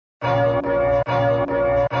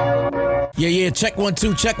Yeah, check 1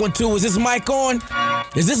 2, check 1 2. Is this mic on?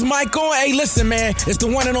 Is this mic on? Hey, listen, man. It's the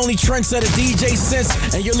one and only trendsetter DJ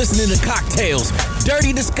Sense, and you're listening to Cocktails.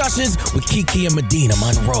 Dirty discussions with Kiki and Medina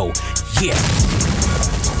Monroe. Yeah.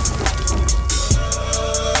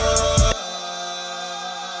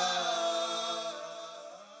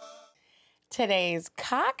 Today's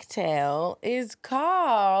cocktail is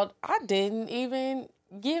called, I didn't even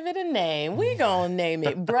give it a name. We're going to name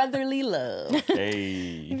it Brotherly Love.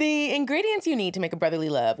 Hey. The ingredients you need to make a Brotherly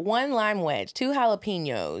Love: 1 lime wedge, 2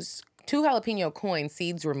 jalapenos, 2 jalapeno coins,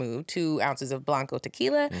 seeds removed, 2 ounces of Blanco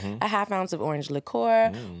tequila, a half ounce of orange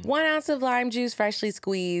liqueur, 1 ounce of lime juice freshly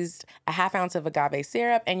squeezed, a half ounce of agave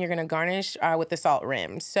syrup, and you're going to garnish with the salt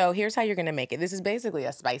rim. So here's how you're going to make it. This is basically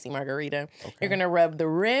a spicy margarita. Okay. You're going to rub the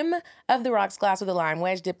rim of the rocks glass with a lime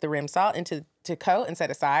wedge, dip the rim salt into to coat and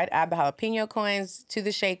set aside, add the jalapeno coins to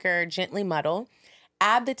the shaker, gently muddle.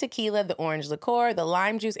 Add the tequila, the orange liqueur, the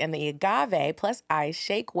lime juice, and the agave, plus ice.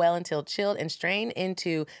 Shake well until chilled and strain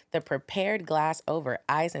into the prepared glass over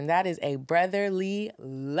ice. And that is a brotherly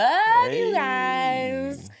love, you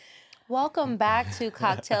guys. Welcome back to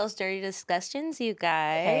Cocktails Dirty Discussions, you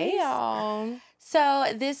guys. Hey, y'all. So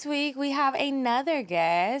this week we have another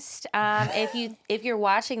guest. If you're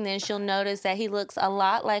watching this, you'll notice that he looks a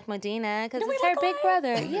lot like Medina because it's her big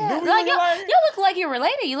brother. Yeah, like you look like you're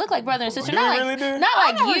related. You look like brother and sister. Do Not you like really do? not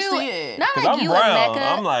like never you. see it. Not like I'm you brown. and Mecca.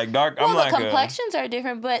 I'm like dark. Well, I'm like the complexions are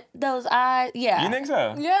different, but those eyes, yeah. You think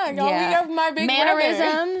so? Yeah, y'all, we have my big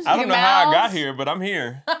mannerisms. I don't your know how I got mouths. here, but I'm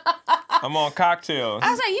here. I'm on Cocktails. I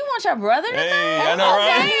was like, you want your brother to Hey, come? I know,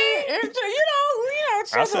 right?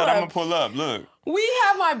 Okay. I said I'm gonna pull up. Look. We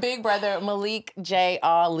have my big brother, Malik J.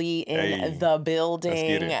 Ali, in the building. Let's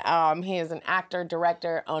get it. He is an actor,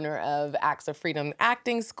 director, owner of Acts of Freedom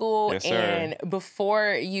Acting School. Yes, sir. And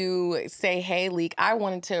before you say, hey, Leek, I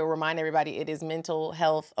wanted to remind everybody it is Mental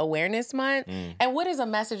Health Awareness Month. And what is a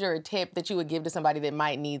message or a tip that you would give to somebody that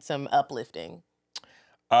might need some uplifting?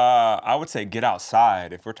 I would say get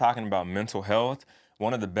outside. If we're talking about mental health,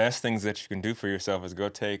 one of the best things that you can do for yourself is go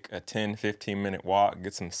take a 10, 15-minute walk,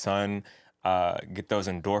 get some sun, get those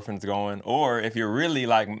endorphins going. Or if you're really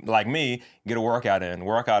like me, get a workout in.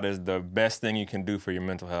 Workout is the best thing you can do for your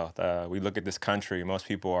mental health. We look at this country, most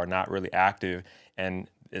people are not really active, and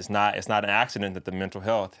it's not an accident that the mental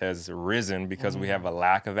health has risen because we have a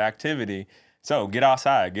lack of activity. So get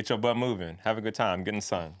outside, get your butt moving, have a good time, get in the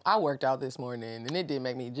sun. I worked out this morning, and it did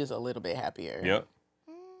make me just a little bit happier. Yep.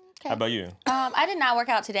 Okay. How about you? I did not work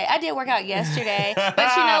out today. I did work out yesterday. But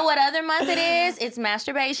you know what other month it is? It's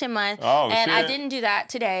masturbation month. Oh, and I shit. didn't do that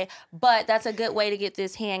today. But that's a good way to get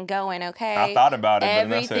this hand going, okay? I thought about it, but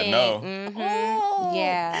then I said Everything. no. Mm-hmm.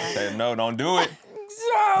 Yeah. I said no, don't do it.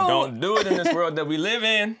 So, Don't do it in this world that we live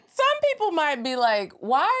in. some people might be like,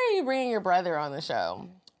 why are you bringing your brother on the show?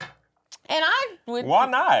 And I would Why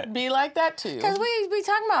not? be like that too. Because we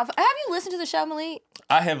talking about, have you listened to the show, Malik?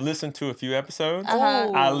 I have listened to a few episodes.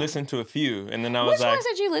 Uh-huh. I listened to a few, and then I was Which like, ones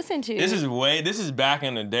did you listen to? this is back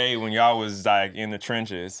in the day when y'all was like in the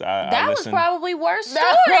trenches. that was probably worse story.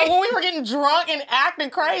 That's when we were getting drunk and acting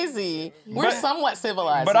crazy. We're somewhat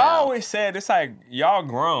civilized But now. I always said, it's like, y'all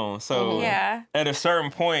grown, so Yeah. at a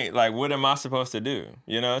certain point, like, what am I supposed to do?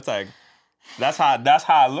 You know, it's like, that's how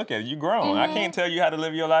I look at it. You grown. I can't tell you how to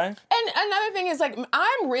live your life. And another thing is, like,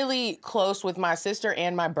 I'm really close with my sister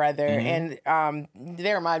and my brother, and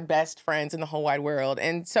they're my best friends in the whole wide world.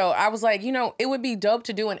 And so I was like, you know, it would be dope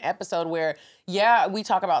to do an episode where, yeah, we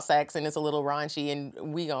talk about sex and it's a little raunchy,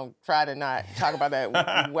 and we gonna try to not talk about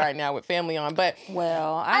that right now with family on. But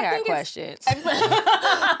Well, I got think it's- questions.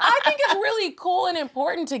 I think it's really cool and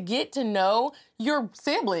important to get to know your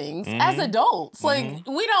siblings as adults. Like,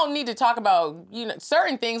 we don't need to talk about, you know,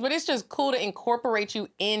 certain things, but it's just cool to incorporate you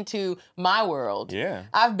into my world. Yeah.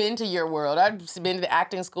 I've been to your world. I've been to the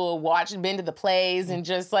acting school, been to the plays, and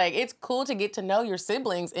just like, it's cool to get to know your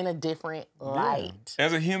siblings in a different light.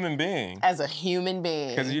 As a human being. As a human being.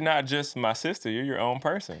 Because you're not just my sister, you're your own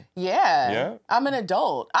person. Yeah. Yeah. I'm an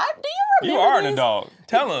adult. Do you You remember are an these? adult.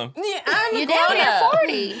 Tell them. Yeah, I'm You're a down grown-up.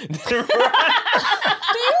 here 40.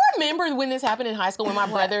 Do you remember when this happened in high school when my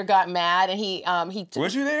brother got mad and he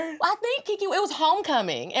Was you there? I think Kiki, it was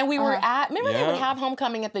homecoming, and we were remember they would Yeah. have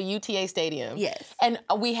homecoming at the UTA stadium. Yes. And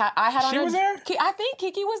I had on She her, was there? I think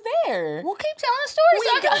Kiki was there. Well, keep telling the story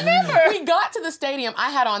so I can remember. We got to the stadium.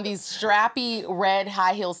 I had on these strappy red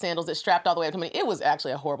high heel sandals that strapped all the way up to me. It was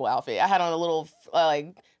actually a horrible outfit. I had on a little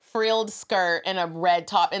frilled skirt and a red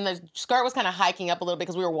top, and the skirt was kind of hiking up a little bit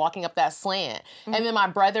because we were walking up that slant. And then my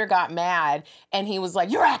brother got mad, and he was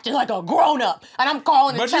like, "You're acting like a grown-up," and I'm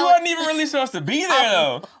calling. But you wasn't even really supposed to be there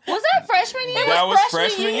though. Was that freshman year? That was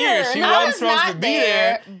freshman year. She wasn't supposed to be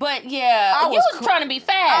there. But yeah, you was trying to be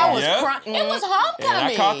fast. I was crying. It was homecoming. And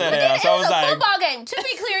I caught that But ass. then I it was was a like, football game. To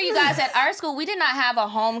be clear, you guys, at our school, we did not have a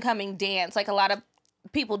homecoming dance like a lot of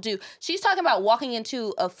people do. She's talking about walking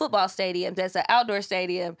into a football stadium that's an outdoor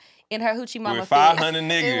stadium in her hoochie mama with fit. 500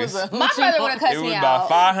 niggas. My brother would have cussed It me was out. about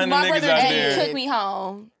 500 My niggas brother out did. there. And took me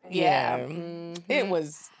home. Yeah. It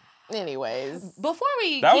was. Anyways, Before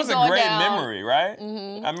we That keep was a going great down, memory, right? I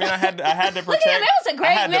mean, I had to protect. Look at him, that was a great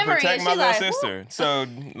I had to memory, protect and my she little like, sister. So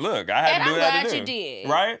look, I had And to do I'm what I had glad to you do. did.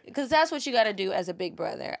 Right? Because that's what you got to do as a big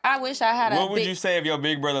brother. I wish I had What a would big... you say if your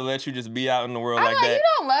big brother let you just be out in the world I'm like like, that? you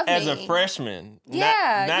don't love as me. a freshman.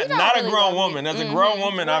 Yeah, you don't not really a grown love me. woman. As a grown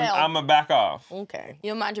woman, Well- I'm a back off. okay.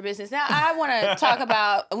 You'll mind your business. Now, I want to talk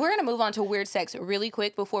about... We're going to move on to weird sex really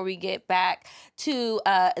quick before we get back to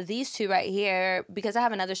these two right here, because I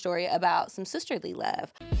have another story about some sisterly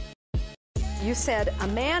love. You said a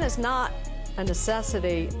man is not a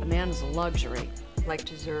necessity, a man is a luxury. Like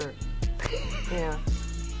dessert. Yeah.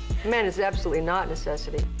 Man is absolutely not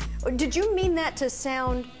necessity. Did you mean that to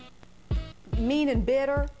sound mean and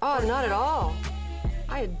bitter? Oh, not at all.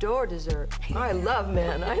 I adore dessert. I love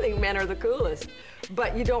men. I think men are the coolest.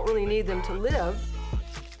 But you don't really need them to live.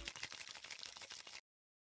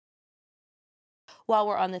 While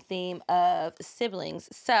we're on the theme of siblings.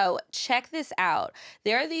 So check this out.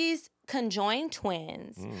 There are these conjoined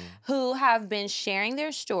twins who have been sharing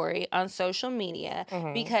their story on social media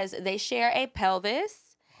because they share a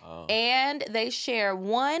pelvis and they share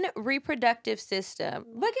one reproductive system.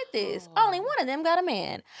 But get this, only one of them got a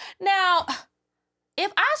man. Now,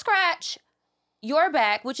 if I scratch your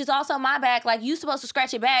back, which is also my back, like you supposed to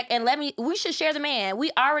scratch it back and we should share the man.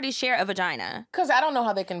 We already share a vagina. Because I don't know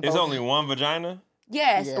how they can. It's both- only one vagina?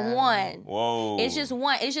 Yes, Yeah. one. Whoa. It's just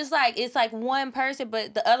one. It's like one person,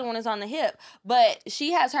 but the other one is on the hip. But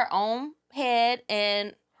she has her own head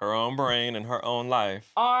and her own brain and her own life.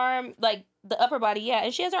 arm, like the upper body, yeah.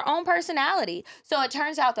 And she has her own personality. So it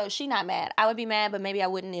turns out, though, she's not mad. I would be mad, but maybe I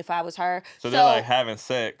wouldn't if I was her. So they're like having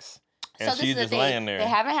sex. And this she's is the just thing. laying there. They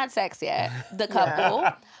haven't had sex yet, the couple.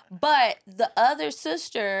 But the other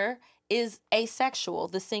sister is asexual,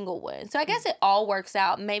 the single one. So I guess it all works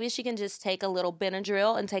out. Maybe she can just take a little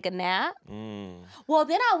Benadryl and take a nap. Well,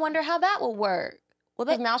 then I wonder how that will work. Well,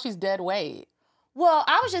 Because now she's dead weight. well,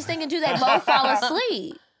 I was just thinking, do they both fall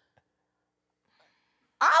asleep?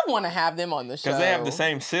 I want to have them on the show. Because they have the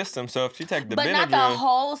same system. So if she take the But Benadryl, not the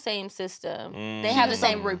whole same system. They have the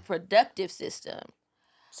same reproductive system.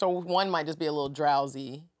 So one might just be a little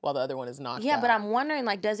drowsy while the other one is knocked Yeah, out. but I'm wondering,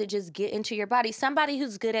 like, does it just get into your body? Somebody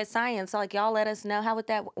who's good at science, like, y'all let us know how would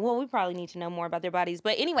that... Well, we probably need to know more about their bodies.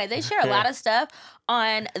 But anyway, they share a lot of stuff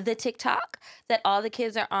on the TikTok that all the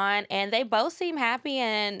kids are on, and they both seem happy,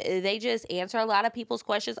 and they just answer a lot of people's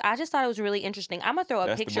questions. I just thought it was really interesting. I'm going to throw a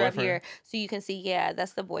That's the picture up boyfriend? here so you can see. Yeah,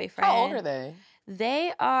 that's the boyfriend. How old are they?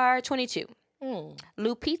 They are 22.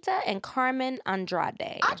 Lupita and Carmen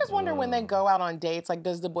Andrade. I just wonder when they go out on dates, like,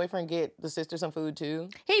 does the boyfriend get the sister some food too?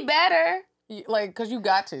 He better. Like, because you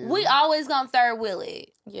got to. We always gonna third wheelie.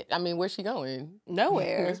 Yeah, I mean, where's she going?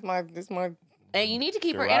 Nowhere. This my. And you need to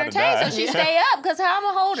keep She her ride or entertained die. so she stay up, because how I'm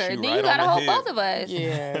going to hold her? She Then right you got to on the hold hip. both of us.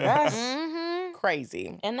 Yeah, that's Mm-hmm.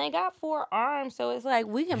 crazy. And they got 4 arms, so it's like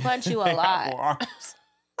we can punch you a lot. 4 arms.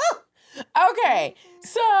 Okay,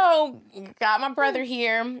 so got my brother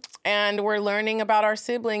here, and we're learning about our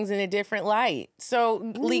siblings in a different light.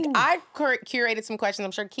 So, Leek, I curated some questions.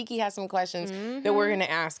 I'm sure Kiki has some questions that we're going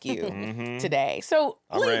to ask you today. So,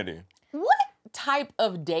 I'm Leek, ready. what type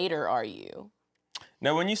of dater are you?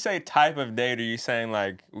 Now, when you say type of date, are you saying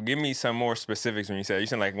like, give me some more specifics when you say it? You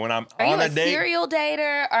saying like when I'm Are you on a a date? serial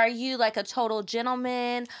dater? Are you like a total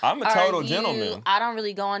gentleman? I'm a Are total you, gentleman. I don't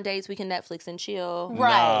really go on dates. We can Netflix and chill.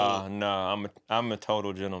 Right. No, I'm a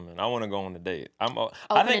total gentleman. I want to go on a date. I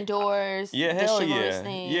Opening think, doors. yeah, the hell chivalrous yeah.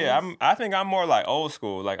 things. Yeah, I think I'm more like old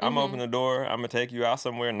school. Like I'm open the door. I'm gonna take you out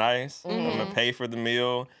somewhere nice. I'm gonna pay for the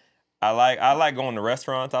meal. I like going to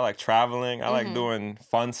restaurants. I like traveling. I like doing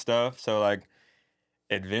fun stuff. So like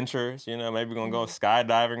adventures, you know, maybe we're gonna go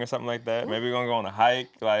skydiving or something like that. Maybe we're gonna go on a hike.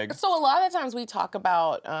 Like So a lot of times we talk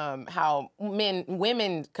about how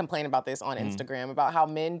women complain about this on Instagram, about how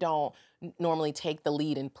men don't normally take the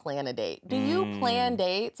lead and plan a date. Do you plan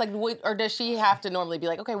dates? Like, or does she have to normally be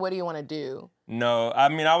like, okay, what do you want to do? No, I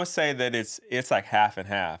mean, I would say that it's like half and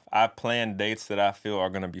half. I plan dates that I feel are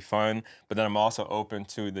gonna be fun, but then I'm also open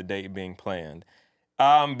to the date being planned.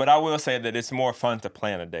 But I will say that it's more fun to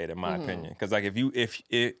plan a date, in my opinion, because like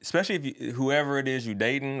especially if you, whoever it is you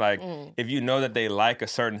dating, like if you know that they like a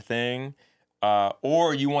certain thing,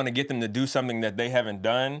 or you want to get them to do something that they haven't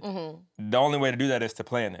done, the only way to do that is to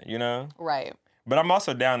plan it, you know? Right. But I'm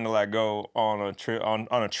also down to like go on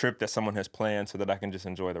a trip that someone has planned so that I can just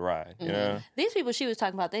enjoy the ride. You know? These people she was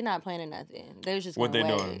talking about, they're not planning nothing. They're just What gonna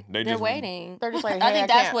they wait. doing? They're waiting. They're just like, hey, I think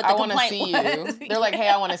that's what the I want to complaint see was. you. They're like, hey,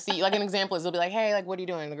 I want to see you. Like an example is they'll be like, hey, like, what are you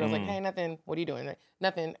doing? The girl's like, hey, nothing. What are you doing? Like,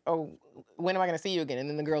 nothing. Oh, when am I going to see you again? And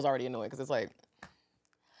then the girl's already annoyed because it's like,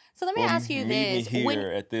 So let me ask you meet this. me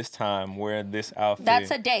here at this time, wear this outfit.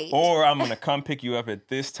 That's a date. Or I'm gonna come pick you up at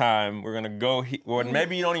this time. We're gonna go. Or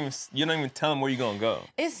maybe you don't even tell them where you're gonna go.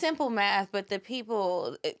 It's simple math, but the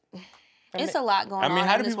people, it's a lot going on. I mean,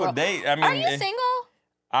 how do in this people world. date? I mean, Are you single?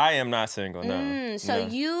 I am not single. No. So no.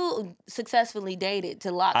 you successfully dated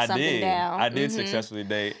to lock I something did. down. I did successfully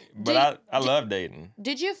date, but I love dating.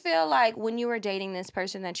 Did you feel like when you were dating this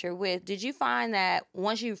person that you're with, did you find that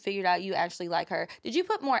once you figured out you actually like her, did you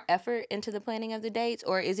put more effort into the planning of the dates,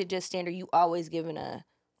 or is it just standard you always given a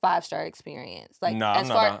 5-star experience? Like No, as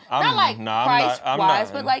I'm far not. I'm not like not. price I'm wise,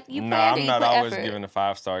 not, but like you No, planned it, I'm you not put always effort. giving a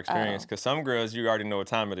 5-star experience because some girls you already know what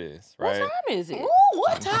time it is, What right? time is it? ooh,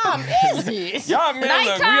 what time is it? Y'all, man,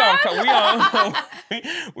 look,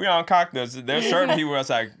 we on cocktails. There's certain people that's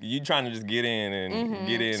like, you trying to just get in and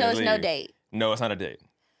get in So and it's leave. no date. No, it's not a date.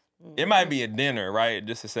 It might be a dinner, right?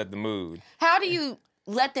 Just to set the mood. How do you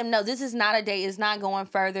let them know this is not a date? It's not going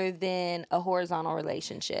further than a horizontal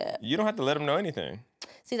relationship. You don't have to let them know anything.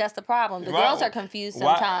 See, that's the problem. The Why- girls are confused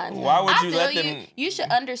why- sometimes. why would I you feel let you. them- You should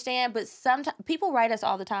understand, but sometimes people write us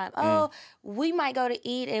all the time. Oh, we might go to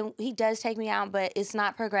eat and he does take me out, but it's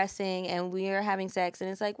not progressing and we are having sex. And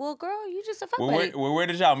it's like, well, girl, you just a fuck buddy. Where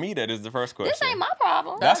did y'all meet at is the first question. This ain't my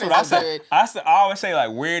problem. That's That what I is said. good. I always say,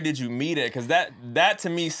 like, where did you meet at? Because that to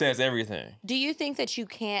me says everything. Do you think that you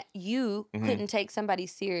couldn't take somebody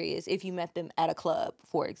serious if you met them at a club,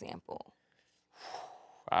 for example?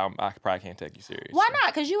 I probably can't take you serious. Why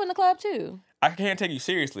not? Because you in the club too. I can't take you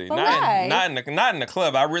seriously. But not why? Not in the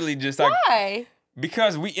club. I really just like Why?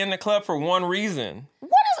 because we in the club for one reason.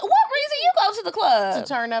 What reason you go to the club? To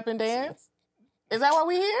turn up and dance? Is that why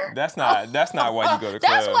we here? That's not why you go to the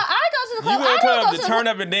club. That's why I go to the You club. go to the I club don't to go to turn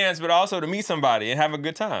up and dance, but also to meet somebody and have a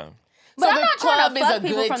good time. But so I'm the not trying club to is fuck a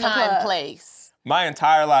people good from the time club. place. My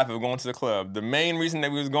entire life of going to the club, the main reason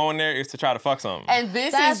that we was going there is to try to fuck something. And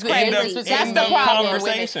this That's is the crazy. difference between That's the men and problem. women.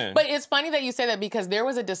 Conversation. But it's funny that you say that because there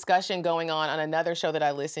was a discussion going on another show that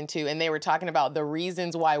I listened to, and they were talking about the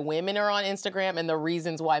reasons why women are on Instagram and the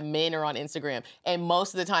reasons why men are on Instagram. And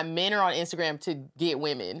most of the time, men are on Instagram to get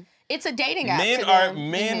women. It's a dating app. to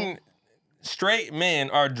them. Straight men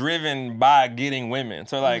are driven by getting women.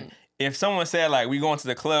 So like, if someone said like we going to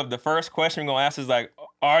the club, the first question we're gonna ask is like,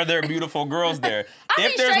 are there beautiful girls there? I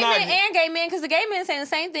mean straight men and gay men because the gay men saying the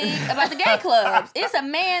same thing about the gay clubs. It's a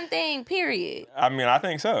man thing, period. I mean, I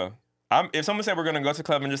think so. If someone said we're gonna go to the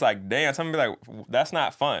club and just like dance, I'm gonna be like, that's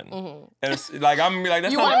not fun. And it's like I'm gonna be like,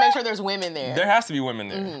 that's You not. want to make sure there's women there. There has to be women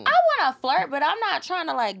there. I want to flirt, but I'm not trying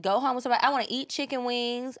to like go home with somebody. I want to eat chicken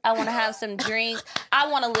wings. I want to have some drinks. I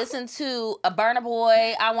want to listen to a Burna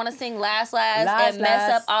Boy. I want to sing Last and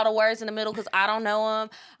mess up all the words in the middle because I don't know them.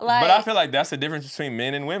 Like, But I feel like that's the difference between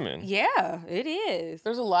men and women. yeah, it is.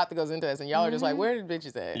 There's a lot that goes into this, and y'all are just like, where are the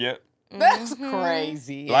bitches at? Yep. That's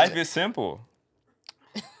crazy. Life is simple.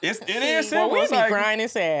 It is simple. Well, we It's be like, crying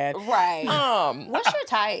and sad. Right. What's your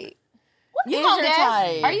type? You Is gonna your guess?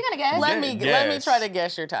 type? Are you gonna guess? Let me Guess. try to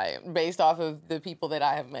guess your type based off of the people that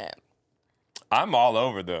I have met. I'm all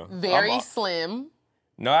over though. Very slim.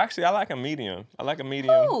 No, actually, I like a medium. I like a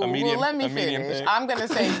medium. Ooh, a medium. well, let me a medium finish. thing. I'm gonna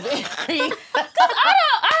say very,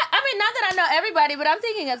 I mean, not that I know everybody, but I'm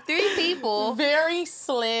thinking of 3 people. very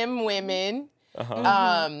slim women.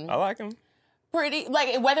 I like them. Pretty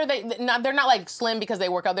like whether they're not like slim because they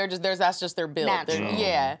work out. That's just their build. Natural.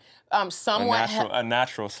 Yeah. Somewhat. A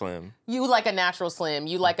natural slim. You like a natural slim.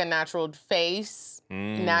 You like a natural face,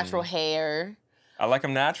 natural hair. I like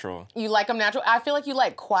them natural. You like them natural. I feel like you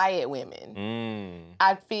like quiet women.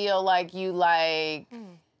 I feel like you like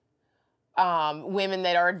women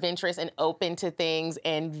that are adventurous and open to things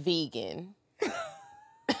and vegan.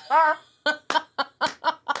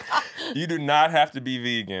 You do not have to be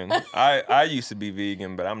vegan. I used to be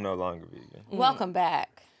vegan, but I'm no longer vegan. Welcome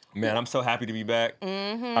back. Man, I'm so happy to be back.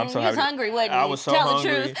 I'm so You was happy. hungry, wasn't you? I was so Tell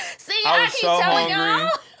hungry. the truth. See, I I was keep so telling hungry. y'all.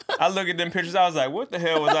 I look at them pictures. I was like, what the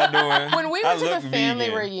hell was I doing? When we I went to the look family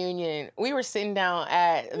vegan. reunion, we were sitting down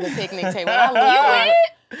at the picnic table. And I looked You up- went?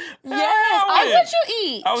 What you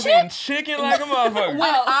eat? I was eating chicken like a motherfucker. When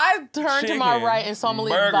I turned to my Chicken, right and saw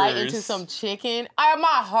Malik bite burgers. into some chicken,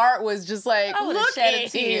 my heart was just like, I would've look shed a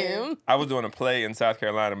at tear. him. I was doing a play in South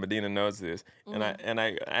Carolina. Medina knows this, and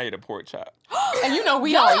I ate a pork chop. And you know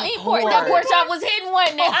we Y'all don't don't eat pork. That pork chop was hidden,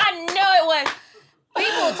 wasn't it? I know it was.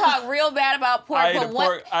 People talk real bad about pork, I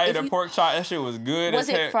ate a if pork chop. That shit was good. Was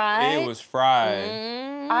as it heck. fried? It was fried.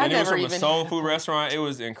 I And it was never from a even soul had food restaurant. It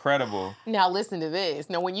was incredible. Now listen to this.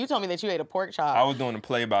 Now when you told me that you ate a pork chop, I was doing a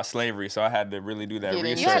play about slavery, so I had to really do that Get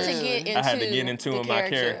into research. you had to get into I had to get into the my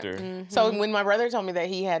character. so when my brother told me that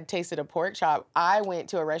he had tasted a pork chop, I went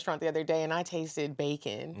to a restaurant the other day and I tasted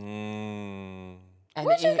bacon. And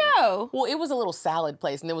Where'd you go? Well, it was a little salad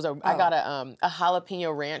place, and there was I got a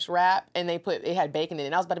jalapeno ranch wrap, and it had bacon in it.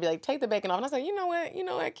 And I was about to be like, take the bacon off, and I was like, you know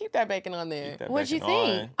what, keep that bacon on there. That What'd you bacon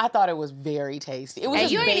think? on. I thought it was very tasty. It was And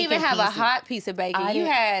just you didn't even bacon have a pieces. hot piece of bacon. I You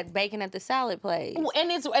didn't- had bacon at the salad place. And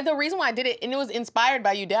it's the reason why I did it, and it was inspired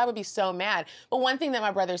by you. Dad would be so mad. But one thing that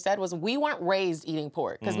my brother said was we weren't raised eating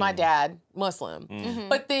pork because my dad Muslim.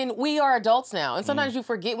 But then we are adults now, and sometimes you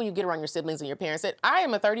forget when you get around your siblings and your parents that I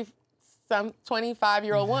am a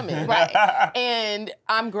 25-year-old woman, right? And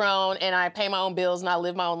I'm grown, and I pay my own bills, and I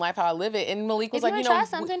live my own life how I live it. And Malik was If like, you you want know, to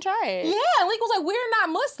try something, try it. yeah, Malik was like, we're not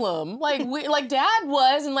Muslim. Like Dad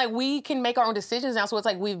was, and like we can make our own decisions now. So it's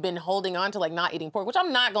like we've been holding on to like not eating pork, which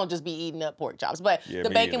I'm not gonna just be eating up pork chops. But Yeah, the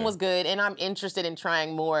me bacon either. was good, and I'm interested in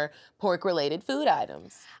trying more pork-related food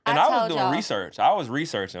items. And I was told doing y'all. research. I was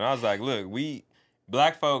researching. I was like, look, we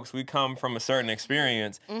black folks, we come from a certain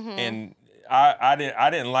experience, and I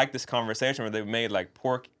didn't like this conversation where they made like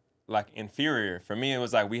pork like inferior. For me, it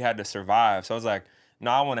was like we had to survive. So I was like,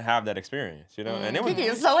 no, I want to have that experience, you know. And it was Kiki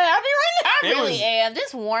is so happy right now. I really am.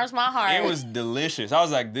 This warms my heart. it was delicious. I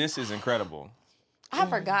was like, this is incredible. I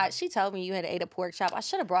forgot. She told me you had ate a pork chop. I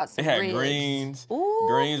should have brought some It had ribs. greens, Ooh.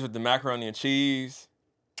 greens with the macaroni and cheese.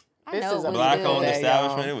 I This know is it a was Black-owned good.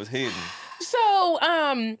 establishment. y'all. It was hidden. So,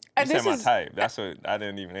 You this said my is type. That's what I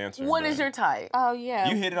didn't even answer. what but is your type? Oh, yeah.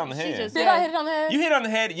 You hit it on the She head. just Did said- I hit it on the head? You hit on the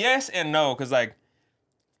head, yes and no, because like,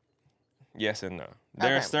 yes and no.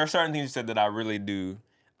 There are certain things you said that I really do.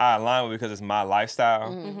 I align with because it's my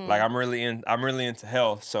lifestyle. Like I'm really into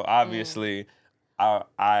health, so obviously,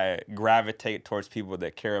 I gravitate towards people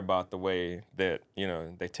that care about the way that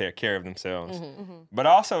they take care of themselves. But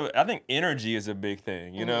also, I think energy is a big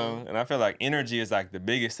thing, you know, and I feel like energy is like the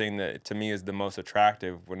biggest thing that to me is the most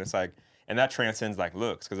attractive when it's like. And that transcends like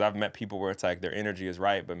looks, because I've met people where it's like their energy is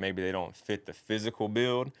right, but maybe they don't fit the physical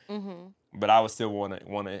build. But I would still want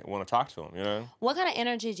to talk to them, you know. What kind of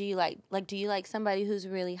energy do you like? Like, do you like somebody who's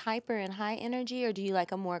really hyper and high energy, or do you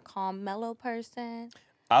like a more calm, mellow person?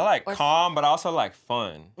 I like calm, but I also like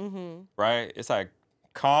fun, right? It's like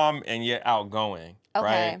calm and yet outgoing, Okay.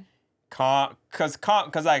 right? Calm, cause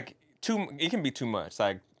like it can be too much.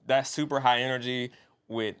 Like that super high energy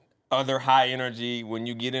with other high energy, when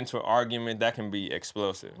you get into an argument, that can be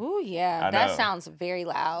explosive. Ooh, yeah. I That know. sounds very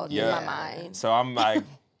loud in my mind. So I'm like,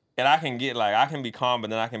 and I can be calm, but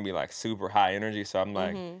then I can be like super high energy. So I'm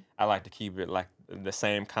like, I like to keep it like the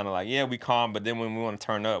same kind of like, yeah, we calm, but then when we want to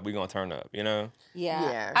turn up, we gonna turn up, you know? Yeah.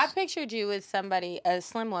 Yes. I pictured you as somebody, a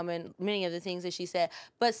slim woman, many of the things that she said,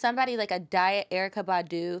 but somebody like a diet Erykah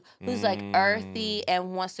Badu who's like earthy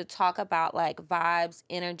and wants to talk about like vibes,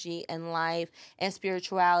 energy, and life and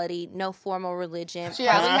spirituality, no formal religion. She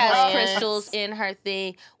Probably has has plants. crystals in her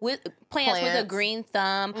thing, with plants with a Plants. green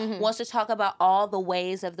thumb, wants to talk about all the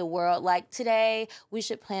ways of the world. Like today, we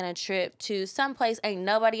should plan a trip to some place ain't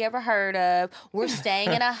nobody ever heard of. We're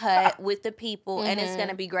staying in a hut with the people, and it's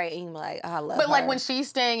gonna be great. And you're like, oh, I love But like her. when she's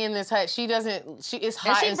staying in this hut, she is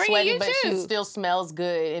hot she and bringing sweaty, you but she too. still smells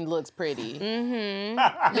good and looks pretty.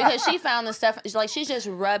 because she found the stuff, like she's just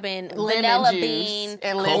rubbing Lemon vanilla juice bean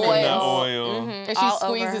and Coconut lemons. oil. And she all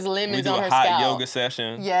squeezes over. We lemons do on a her hot scalp. yoga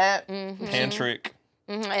session. Yeah. Tantric.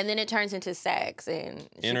 and then it turns into sex, and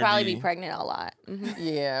she'd Energy. probably be pregnant a lot.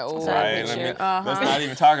 Yeah. Ooh. Right, picture. let's not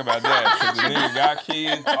even talk about that, because the nigga got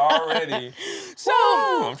kids already. So,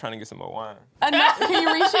 I'm trying to get some more wine. can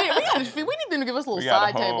you reach it? We need them to give us little We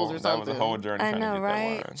got side tables or that was something. a whole journey I trying know, to get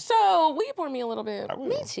right? that wine. So, will you pour me a little bit? I will.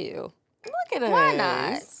 Me too. Look at us. Why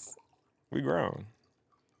not? We grown.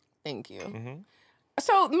 Thank you. Mm-hmm.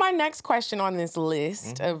 So, my next question on this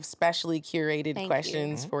list of specially curated Thank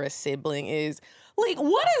questions for a sibling is, like,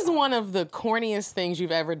 what is one of the corniest things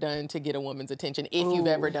you've ever done to get a woman's attention, if you've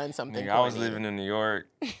ever done something Nigga, corny? I was living in New York,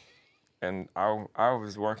 and I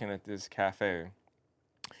was working at this cafe,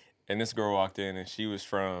 and this girl walked in, and she was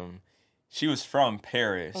from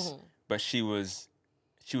Paris, but she was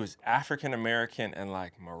African American and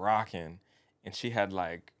like Moroccan, and she had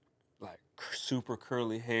like super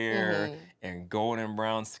curly hair and golden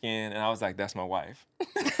brown skin, and I was like, that's my wife.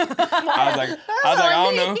 I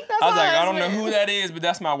don't know who that is, but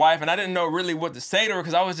that's my wife. And I didn't know really what to say to her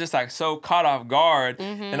because I was just like so caught off guard.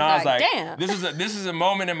 And I was like, damn. This is a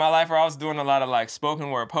moment in my life where I was doing a lot of like spoken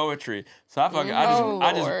word poetry. So I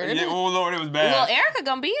Lord, it was bad. Well, Erica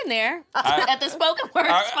gonna be in there at the spoken word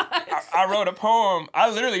spots. I wrote a poem. I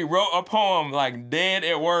literally wrote a poem like dead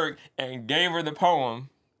at work and gave her the poem.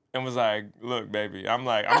 And was like, look, baby, I'm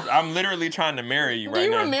literally trying to marry you right now. Do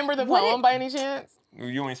you remember the poem by any chance?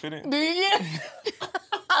 You want me to spit it? Do you?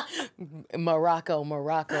 Morocco.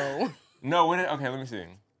 No, okay, let me see.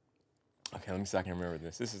 Okay, let me see if I can remember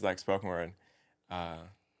this. This is like spoken word. Damn,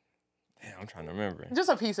 I'm trying to remember. Just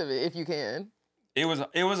a piece of it, if you can. It was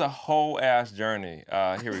a whole ass journey.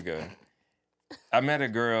 Here we go. I met a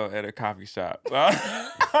girl at a coffee shop.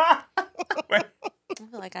 I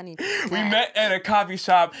feel like I need to We met at a coffee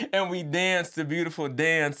shop and we danced the beautiful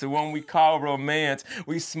dance, the one we call romance.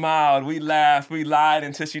 We smiled, we laughed, we lied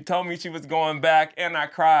until she told me she was going back and I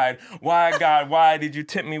cried. Why, God, why did you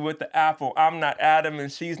tempt me with the apple? I'm not Adam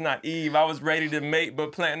and she's not Eve. I was ready to mate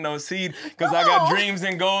but plant no seed because I got dreams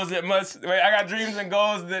and goals that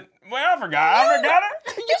I forgot it.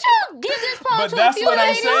 You should give this poem But to that's a few what I'm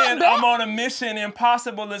ladies. saying. I'm on a mission.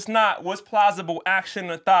 Impossible is not. What's plausible? Action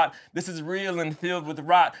or thought. This is real and filled with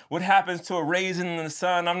rot. What happens to a raisin in the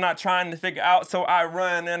sun? I'm not trying to figure out, so I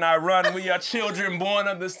run and I run. We are children born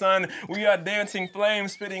of the sun. We are dancing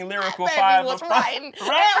flames, spitting lyrical fire. Was writing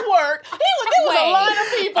at work. There was a line of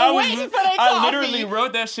people waiting for their coffee. I literally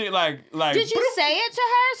wrote that shit like. Did you say it to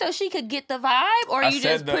her so she could get the vibe, or you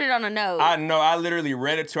just put it on a note? I know. I literally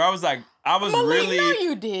read it to her. Malik, really. No,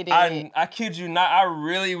 you didn't. I kid you not. I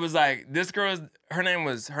really was like, this girl. Her name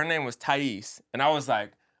was Thais, and I was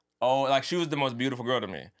like, oh, like she was the most beautiful girl to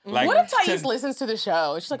me. Like, what if Thais listens to the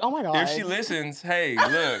show? She's like, oh my God. If she listens, hey,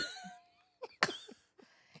 look.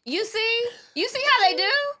 You see how they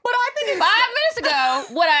do? But I think 5 minutes ago,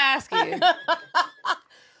 what I asked you.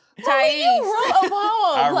 Thais. You wrote a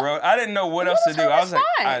poem. I didn't know what else to do. her I was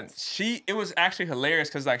response? it was actually hilarious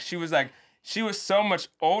because like she was so much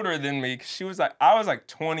older than me. She was like, I was like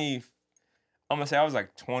 20, I'm gonna say I was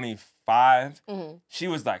like 25. Mm-hmm. She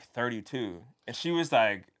was like 32. And she was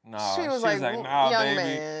like, nah. She was like nah, young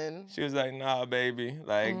baby. Man. She was like, nah, baby.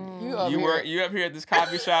 Like, you up here at this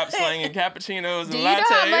coffee shop slanging cappuccinos and lattes. Do you know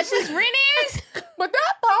how much this rent is? But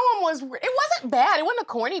that poem it wasn't bad. It wasn't a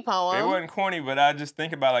corny poem. It wasn't corny, but I just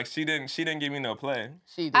think about like she didn't give me no play.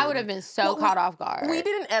 She did. I would have been so caught off guard. We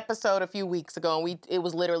did an episode a few weeks ago, and it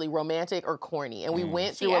was literally romantic or corny, and we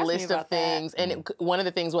went through a list of things, and one of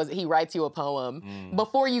the things was he writes you a poem.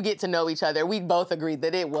 Before you get to know each other, we both agreed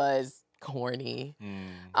that it was corny.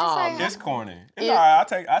 It's corny. It's all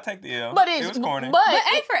right. I take the L. But it was corny. But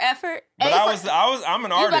A for effort. But I'm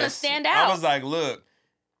an artist. You gotta stand out. I was like, look.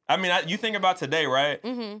 I mean, you think about today, right?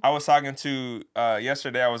 Mm-hmm. I was talking to,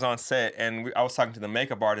 yesterday I was on set and I was talking to the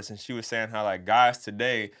makeup artist and she was saying how like guys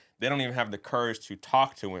today, they don't even have the courage to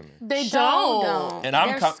talk to women. They don't. And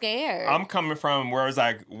they're scared. I'm coming from where it's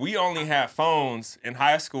like, we only had phones in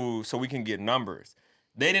high school so we can get numbers.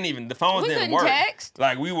 The phones didn't work. Text.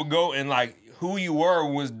 Like we would go and like, who you were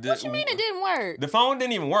was... What you mean it didn't work? The phone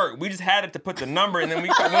didn't even work. We just had it to put the number and then when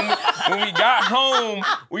we got home,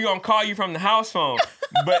 we gonna call you from the house phone.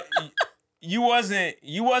 But you wasn't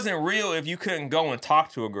real if you couldn't go and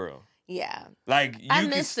talk to a girl. Yeah. Like I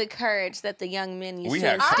miss the courage that the young men used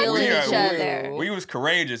to instill in each other. We was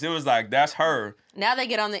courageous. It was like, that's her. Now they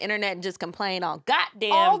get on the internet and just complain all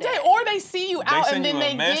goddamn all day. Or they see you out and then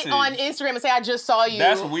they message. Get on Instagram and say, I just saw you.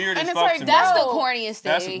 That's weird and as it's fuck like, to me. That's the corniest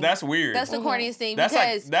thing. That's weird. That's the corniest thing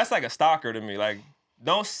because... That's like a stalker to me. Like,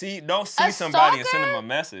 don't see somebody and send them a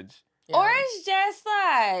message. Yeah. Or it's just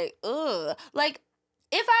like, ugh. Like,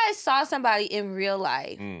 if I saw somebody in real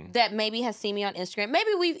life that maybe has seen me on Instagram, maybe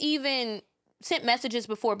we've even sent messages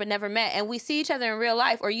before but never met, and we see each other in real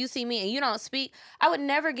life, or you see me and you don't speak, I would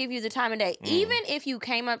never give you the time of day. Even if you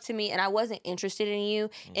came up to me and I wasn't interested in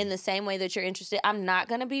you in the same way that you're interested, I'm not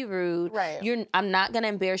going to be rude. Right. I'm not going to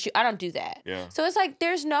embarrass you. I don't do that. Yeah. So it's like,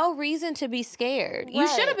 there's no reason to be scared. Right. You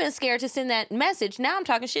should have been scared to send that message. Now I'm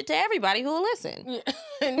talking shit to everybody who will listen. Yeah.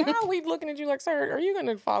 And now we looking at you like, sir, are you going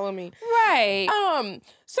to follow me? Right.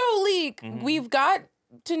 So, Leek, we've got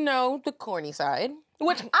to know the corny side.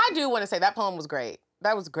 Which I do want to say, that poem was great.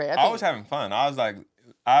 That was great. I was having fun. I was like,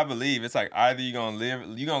 I believe it's like either you're gonna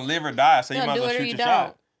live or die, so you might as well shoot your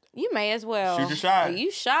shot. You may as well. Shoot your shot. You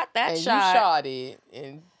shot that and shot. You shot it.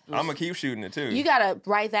 And I'm gonna keep shooting it too. You gotta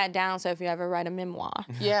write that down so if you ever write a memoir.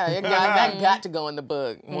 Yeah, that got to go in the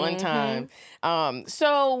book one time.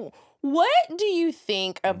 So what do you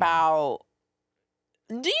think about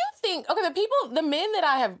Do you think, the men that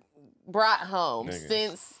I have brought home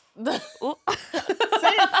since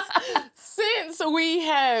we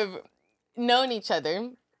have known each other.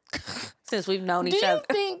 Since we've known each other.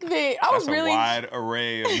 Do you think that That's a wide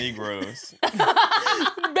array of Negroes.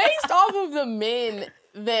 Based off of the men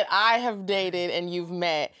that I have dated and you've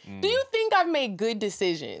met, do you think I've made good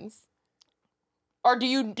decisions? Or have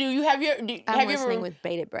you ever with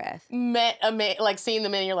bated breath. Met a man, like seeing the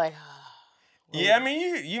man and you're like, yeah, I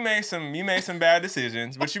mean, you made some bad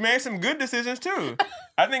decisions, but you made some good decisions too.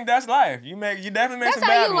 I think that's life. You definitely made some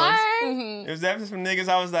bad ones. Mm-hmm. There's definitely some niggas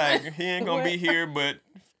I was like, he ain't gonna be here, but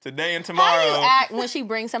today and tomorrow. How do you act when she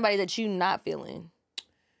brings somebody that you not feeling?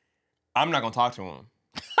 I'm not gonna talk to him.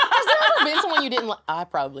 Has there ever been someone you didn't like? I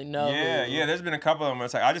probably know. Yeah. There's been a couple of them where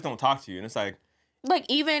it's like, I just don't talk to you, and it's like. Like,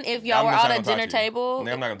 even if y'all were at a dinner table?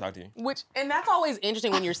 I'm not going to talk to you. And that's always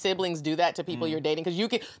interesting when your siblings do that to people you're dating,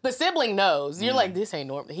 because the sibling knows. You're like, this ain't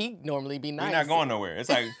normal. He normally be nice. We're not going nowhere. It's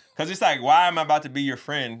like, because it's like, why am I about to be your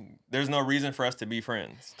friend? There's no reason for us to be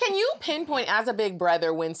friends. Can you pinpoint as a big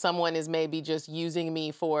brother when someone is maybe just using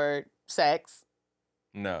me for sex?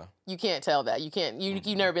 No. You can't tell that. You can't. You've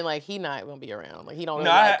never been like, he not going to be around. Like, he don't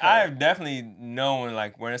No, really like her. I have definitely known,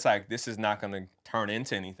 like, when it's like, this is not going to turn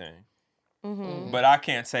into anything. Mm-hmm. But I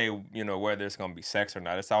can't say, whether it's going to be sex or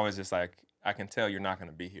not. It's always just like, I can tell you're not going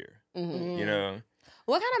to be here. Mm-hmm.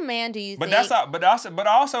 What kind of man do you think? But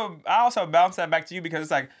I also bounce that back to you, because it's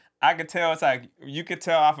like, I could tell, it's like, you could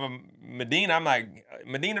tell off of Medina, I'm like,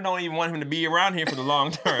 Medina don't even want him to be around here for the long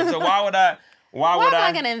term. So why am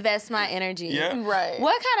I going to invest my energy? Yeah. Right.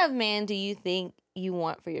 What kind of man do you think you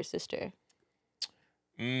want for your sister?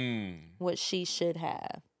 What she should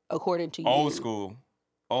have, according to you?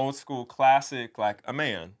 Old school, classic, like a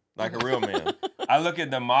man, like a real man. I look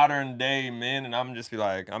at the modern day men, and I'm just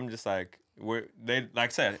like, they like I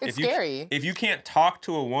said, it's scary. If you can't talk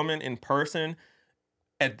to a woman in person,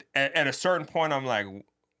 at a certain point, I'm like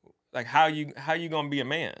how you gonna be a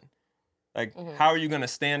man? Like, how are you gonna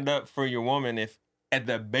stand up for your woman if at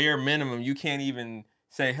the bare minimum you can't even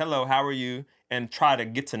say hello, how are you, and try to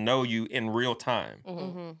get to know you in real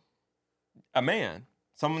time? A man.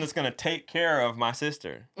 Someone that's going to take care of my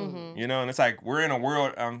sister, and it's like, we're in a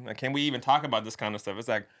world, can we even talk about this kind of stuff? It's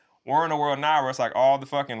like, we're in a world now where it's like all the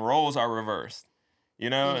fucking roles are reversed,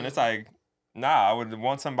 and it's like, nah, I would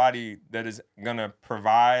want somebody that is going to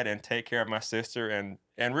provide and take care of my sister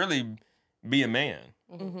and really be a man.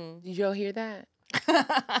 Did y'all hear that?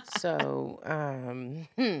 So, Them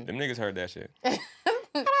niggas heard that shit. And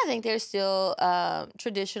I think there's still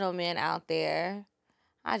traditional men out there.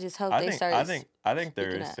 I just hope they start. I think there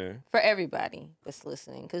is too. For everybody that's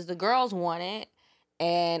listening, because the girls want it,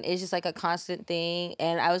 and it's just like a constant thing.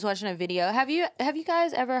 And I was watching a video. Have you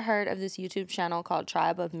guys ever heard of this YouTube channel called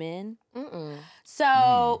Tribe of Men?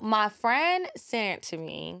 So my friend sent it to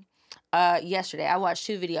me yesterday. I watched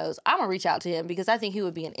 2 videos. I'm gonna reach out to him because I think he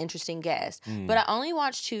would be an interesting guest. But I only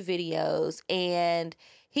watched 2 videos, and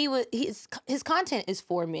his content is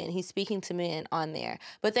for men. He's speaking to men on there.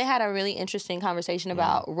 But they had a really interesting conversation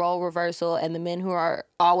about role reversal and the men who are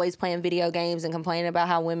always playing video games and complaining about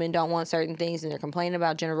how women don't want certain things, and they're complaining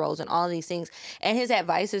about gender roles and all of these things. And his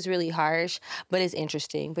advice is really harsh, but it's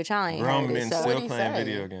interesting. But y'all ain't grown heard men it. So still playing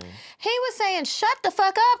video games. he was saying, shut the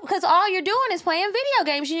fuck up, because all you're doing is playing video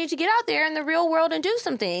games. You need to get out there in the real world and do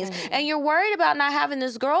some things. And you're worried about not having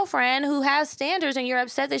this girlfriend who has standards, and you're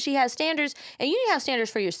upset that she has standards, and you need to have standards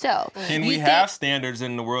for yourself. Can we have standards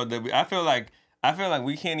in the world that I feel like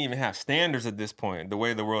we can't even have standards at this point, the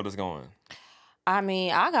way the world is going. I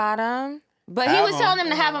mean, I got them. But he was telling them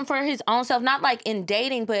to have them for his own self, not like in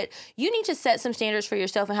dating, but you need to set some standards for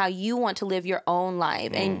yourself and how you want to live your own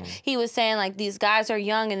life. And he was saying, like, these guys are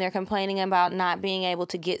young and they're complaining about not being able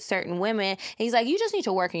to get certain women. And he's like, you just need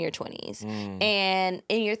to work in your 20s. And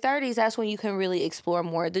in your 30s, that's when you can really explore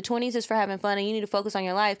more. The 20s is for having fun, and you need to focus on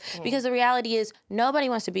your life, because the reality is nobody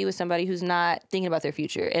wants to be with somebody who's not thinking about their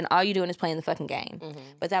future, and all you're doing is playing the fucking game.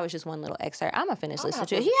 But that was just one little excerpt. I'm going to finish listening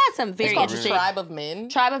to it. He had some very interesting... Tribe of Men?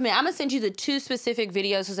 Tribe of Men. I'm going to send you the 2 specific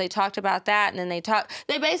videos, because they talked about that, and then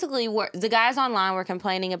they basically were, the guys online were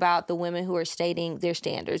complaining about the women who are stating their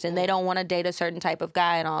standards, and they don't want to date a certain type of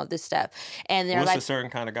guy and all of this stuff. And they're What's like, a certain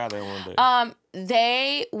kind of guy they want to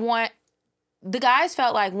date? The guys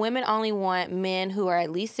felt like women only want men who are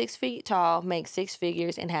at least 6 feet tall, make 6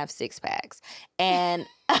 figures, and have 6 packs. And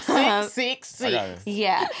 6.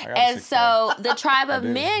 Yeah. And so the Tribe of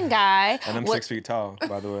Men guy. And I'm 6 feet tall,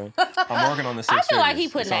 by the way. I'm working on the 6 I feel figures. like he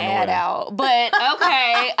put an ad out. But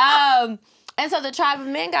okay. And so the Tribe of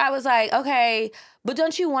Men guy was like, okay, but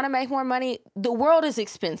don't you want to make more money? The world is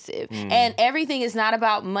expensive. And everything is not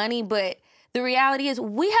about money, but the reality is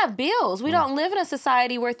we have bills. We don't live in a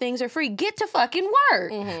society where things are free. Get to fucking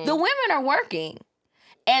work. The women are working.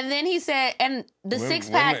 And then he said, and the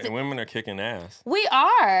six-pack... Women are kicking ass. We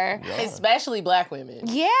are. Yeah. Especially black women.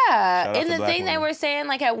 Yeah. And the thing they were saying,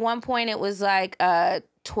 like, at one point it was like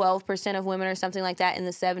 12% of women or something like that in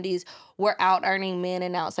the 70s were out earning men,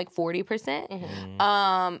 and now it's like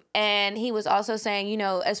 40%. And he was also saying, you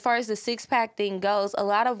know, as far as the six-pack thing goes, a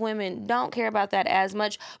lot of women don't care about that as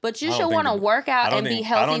much, but you should want to work out and be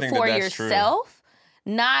healthy for yourself.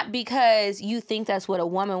 Not because you think that's what a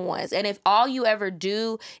woman wants. And if all you ever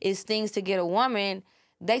do is things to get a woman,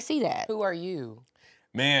 they see that. Who are you?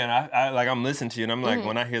 Man, I like, I'm listening to you, and I'm like,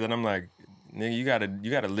 when I hear that, I'm like, nigga, you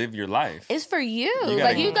gotta live your life. It's for you. You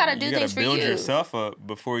gotta do things for you. You gotta build yourself up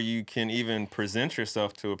before you can even present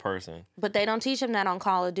yourself to a person. But they don't teach them that on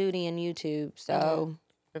Call of Duty and YouTube, so...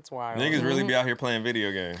 It's wild. Niggas really be out here playing video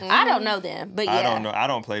games. I don't know them, but yeah. I don't know. I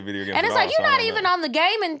don't play video games. And it's like, you're not even on the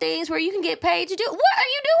gaming things where you can get paid to do. What are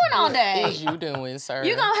you doing all day? What is you doing, sir?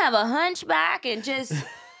 You're going to have a hunchback and just,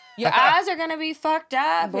 your eyes are going to be fucked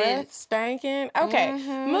up. Breath stanking. Okay,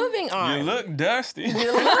 moving on. You look dusty. You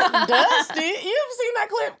look dusty. You've seen that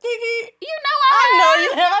clip, Kiki? You know I know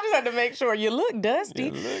you have. I just had to make sure. You look dusty.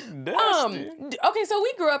 You look dusty. Okay, so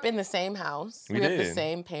we grew up in the same house. We have the did.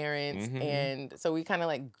 same parents. And so we kind of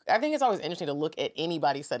like, I think it's always interesting to look at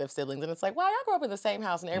anybody's set of siblings. And it's like, wow, y'all grew up in the same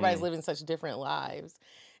house and everybody's living such different lives.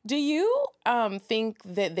 Do you think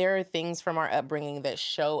that there are things from our upbringing that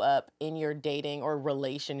show up in your dating or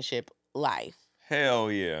relationship life? Hell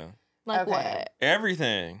yeah. Like what?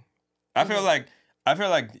 Everything. I feel like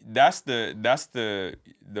that's the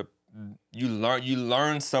you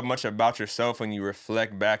learn so much about yourself when you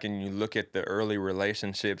reflect back and you look at the early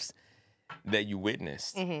relationships that you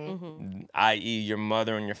witnessed, i.e. your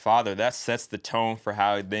mother and your father. That sets the tone for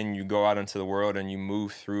how then you go out into the world and you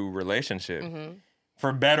move through relationship,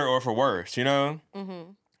 for better or for worse, you know?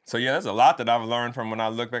 So yeah, there's a lot that I've learned from when I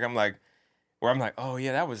look back. I'm like, oh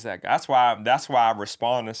yeah, that was that. That's why I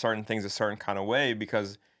respond to certain things a certain kind of way,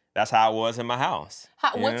 because that's how I was in my house.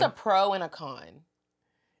 What's a pro and a con?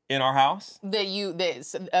 In our house? Of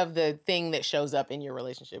the thing that shows up in your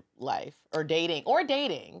relationship life or dating.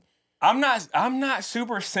 I'm not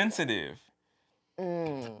super sensitive.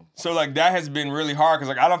 So like that has been really hard,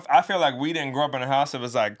 because like I feel like we didn't grow up in a house that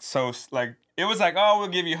was like so like it was like, oh, we'll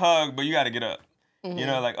give you a hug, but you got to get up. You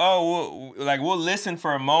know, like, oh, we'll listen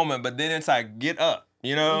for a moment, but then it's like, get up,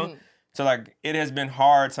 you know? So like it has been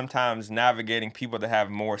hard sometimes navigating people that have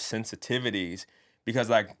more sensitivities, because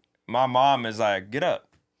like my mom is like, get up.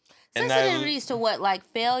 Sensitivities to what? Like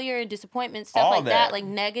failure and disappointment, stuff like that? Like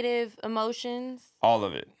negative emotions? All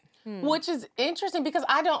of it. Which is interesting, because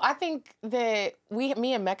I think that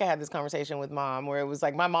me and Mecca had this conversation with Mom where it was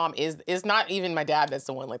like, my mom is not even my dad that's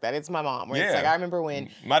the one like that. It's my mom. Where it's like, I remember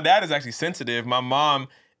when... My dad is actually sensitive. My mom...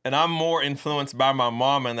 And I'm more influenced by my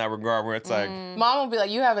mom in that regard, where it's like... Mom will be like,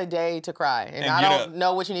 you have a day to cry. And I don't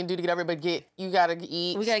know what you need to do to get over it, but you got to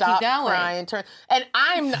eat, we gotta stop keep going. crying, turn... And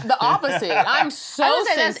I'm the opposite. I'm so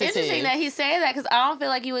sensitive. That's interesting that he's saying that, because I don't feel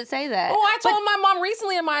like you would say that. Oh, I told my mom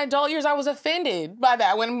recently in my adult years I was offended by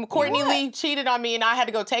that. When Courtney Lee cheated on me and I had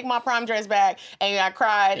to go take my prom dress back, and I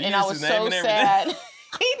cried, and I was so sad.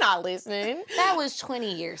 He's not listening. That was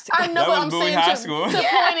 20 years ago. I know, but I'm saying high to point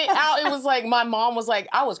it out, it was like my mom was like,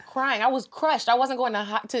 I was crying. I was crushed. I wasn't going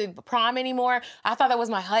to prom anymore. I thought that was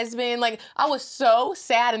my husband. Like, I was so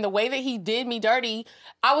sad. And the way that he did me dirty,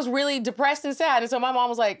 I was really depressed and sad. And so my mom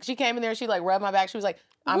was like, she came in there, she like rubbed my back. She was like,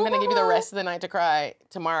 I'm going to give you the rest of the night to cry.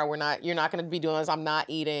 Tomorrow, you're not going to be doing this. I'm not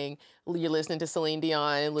eating. You're listening to Celine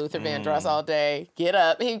Dion and Luther Vandross all day. Get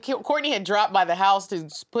up. Courtney had dropped by the house to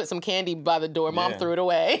put some candy by the door. Mom threw it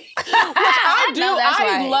away. Which I do.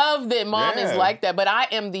 I love that Mom is like that, but I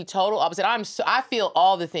am the total opposite. I feel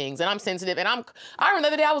all the things, and I'm sensitive. And I remember the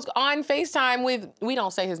other day I was on FaceTime with, we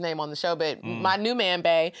don't say his name on the show, but my new man,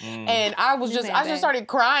 Bae, and I just started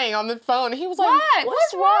crying on the phone. He was like,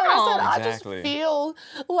 what's wrong? I said, Exactly. I just feel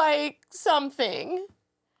like something.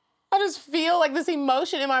 I just feel like this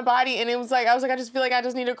emotion in my body, and I was like, I just feel like I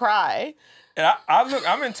just need to cry. And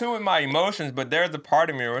I'm in tune with my emotions, but there's a part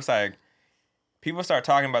of me where it's like, people start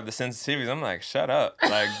talking about the sensitivities. I'm like, shut up.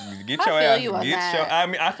 Like, get your ass.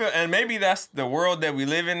 I feel, and maybe that's the world that we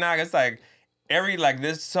live in now. It's like,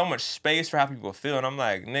 there's so much space for how people feel. And I'm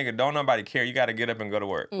like, nigga, don't nobody care. You got to get up and go to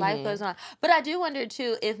work. Life goes on. But I do wonder,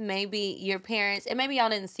 too, if maybe your parents, and maybe y'all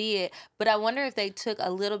didn't see it, but I wonder if they took a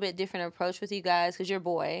little bit different approach with you guys, because you're a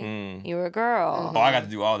boy, you're a girl. Oh, I got to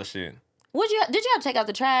do all the shit. Did you have to take out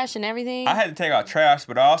the trash and everything? I had to take out trash,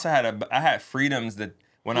 but I also had freedoms that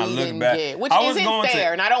when I look didn't back. get, which I was isn't going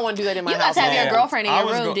fair, and I don't want to do that in my You house. must have your Yeah. girlfriend in I your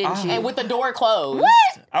was room, go- didn't you? And with the door closed.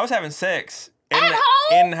 What? I was having sex At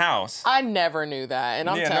home? in the house. I never knew that, and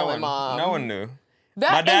I'm telling Mom. No one knew.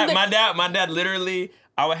 That My dad literally,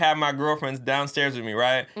 I would have my girlfriends downstairs with me,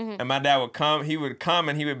 right? And my dad would come,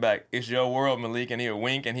 and he would be like, "It's your world, Malik," and he would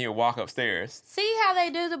wink and he would walk upstairs. See how they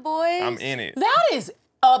do the boys? I'm in it. That is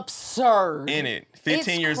absurd. In it. 15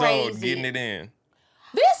 It's years old, crazy. getting it in.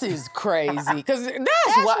 This is crazy because that's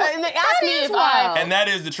why. what- And they that ask me is if wild. And that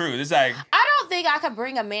is the truth. It's like, I don't think I could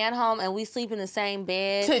bring a man home and we sleep in the same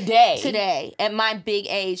bed Today. at my big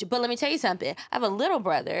age. But let me tell you something. I have a little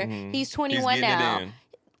brother. He's 21 he's getting now. it in.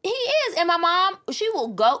 He is. And my mom, she will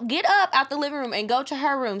get up out the living room and go to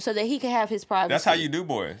her room so that he can have his privacy. That's how you do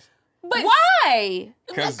boys. But Why?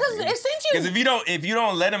 Because since Because you if you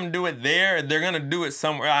don't let them do it there, they're gonna do it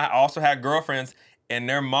somewhere. I also had girlfriends, and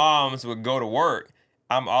their moms would go to work.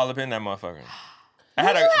 I'm all up in that motherfucker. Were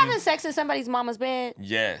you having sex in somebody's mama's bed?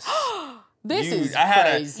 Yes. this is I had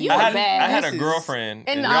crazy. You were bad. I had This a is- girlfriend,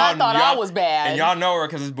 and I thought I was bad. And y'all know her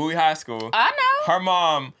because it's Bowie High School. I know.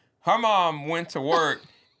 Her mom went to work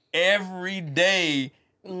every day.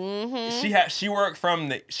 She worked from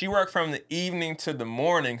the evening to the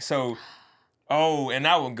morning. So, and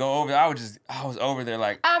I would go over. I was over there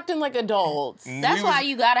like acting like adults. That's why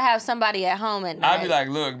you gotta have somebody at home at night. I'd be like,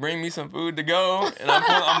 look, bring me some food to go, and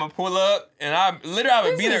I'm gonna pull up, and I would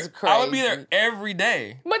be This there. is I would be crazy. there every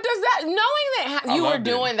day. But does that, knowing that you were loved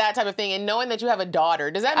it. doing that type of thing and knowing that you have a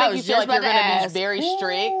daughter, does that I make you was feel just like you're about to going to ask. be very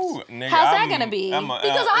strict? Ooh, nigga, How's that gonna be?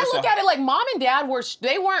 Because I look at it like mom and dad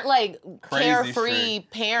they weren't like Crazy carefree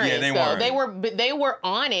strict. parents. Yeah, they though. weren't. They were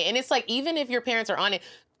on it, and it's like even if your parents are on it,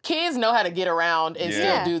 kids know how to get around and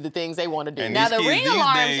Yeah. still do the things they want to do. And Now these the kids ring these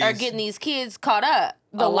alarms are days- getting these kids caught up.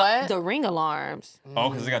 The what? The ring alarms. Oh,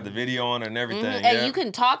 because they got the video on it and everything. And yeah. you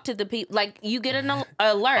can talk to the people. Like, you get an alert.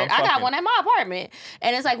 I'm I got fucking- one at my apartment.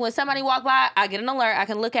 And it's like when somebody walk by, I get an alert. I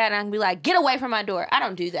can look at it and I can be like, get away from my door. I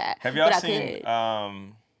don't do that. Have y'all but seen? I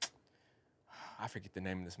could. I forget the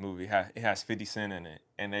name of this movie. It has 50 Cent in it,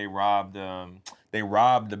 and they robbed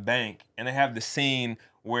the bank, and they have the scene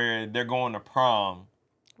where they're going to prom.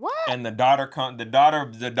 What? And the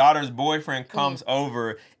daughter's boyfriend comes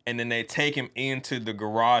over, and then they take him into the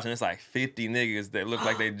garage, and it's like 50 niggas that look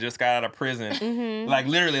like they just got out of prison, like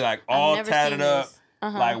literally like all never tatted seen up,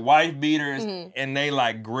 this. like wife beaters, and they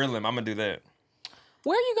like grill him. I'm gonna do that.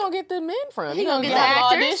 Where you gonna get the men from? He You gonna gonna get get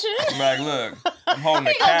the an actors? audition? I'm like, look, I'm holding a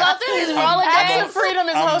He gonna go through his Rolodex? Action Freedom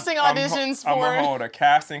is hosting auditions I'm for. gonna hold a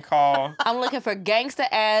casting call. I'm looking for gangster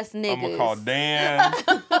ass niggas. I'm gonna call Dan.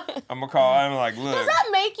 I'm like, look. Does that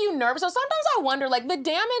make you nervous? So sometimes I wonder, like, the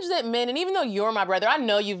damage that men, and even though you're my brother, I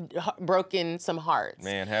know you've broken some hearts.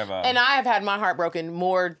 Man, have I? And I have had my heart broken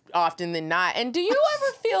more often than not. And do you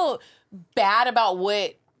ever feel bad about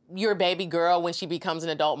what your baby girl, when she becomes an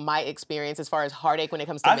adult, might experience as far as heartache when it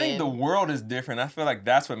comes to I men? think the world is different. I feel like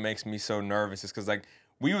that's what makes me so nervous, is because like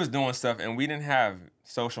we was doing stuff and we didn't have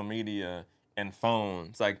social media and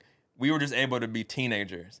phones. Like we were just able to be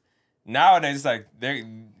teenagers. Nowadays, it's like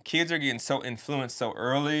kids are getting so influenced so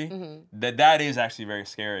early that is actually very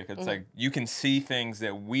scary, because it's like you can see things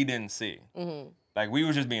that we didn't see. Like we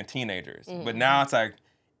were just being teenagers, but now it's like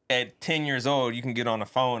at 10 years old, you can get on the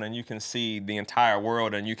phone and you can see the entire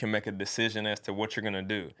world and you can make a decision as to what you're gonna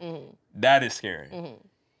do. That is scary.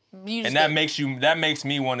 You just And think- that makes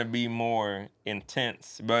me want to be more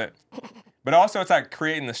intense. But also it's like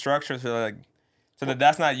creating the structure so that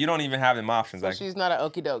that's not, you don't even have them options. So like she's not an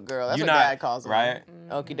okie doke girl. That's you're what not, Dad calls them. right?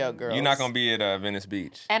 Okie doke girls. You're not gonna be at Venice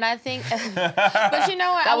Beach. And I think, but you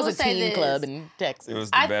know what? That I was will a say teen this. club in Texas. It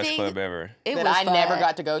was the I best think- club ever. It that was I fun. never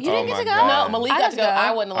got to go to. You didn't Oh get my to go? God. No, Malik I got to go. I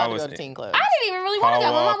go. wasn't allowed I to was- go to teen club. I didn't even really want to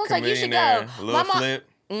go. My mom was like, you should go. Little My mom, Flip.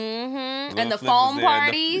 and Lil the Flip foam was there.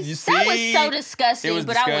 parties. You That was see? so disgusting. It was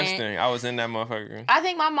but disgusting. I went. I was in that motherfucker. I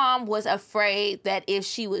think my mom was afraid that if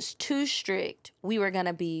she was too strict, we were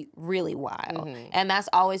gonna be really wild, and that's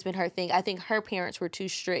always been her thing. I think her parents were too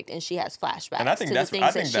strict, and she has flashbacks. And I think to that's- the things I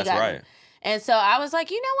that think she that's got in. right. And so I was like,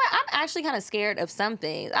 you know what? I'm actually kind of scared of some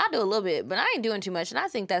things. I do a little bit, but I ain't doing too much, and I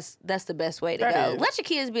think that's the best way to That go. is. Let your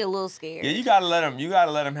kids be a little scared. Yeah, you gotta let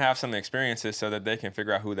them have some experiences so that they can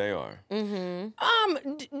figure out who they are.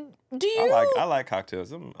 Do you? I like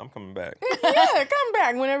cocktails. I'm coming back. Yeah, come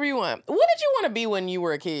back whenever you want. What did you want to be when you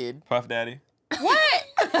were a kid? Puff Daddy. What?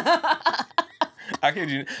 I kid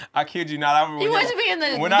you not. You want to be in the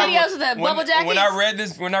videos with the bubble jackets? When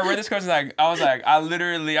I read this question,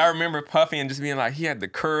 I remember Puffy and just being like, he had the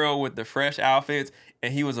curl with the fresh outfits,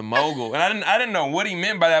 and he was a mogul. And I didn't know what he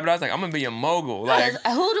meant by that, but I was like, I'm gonna be a mogul. Like,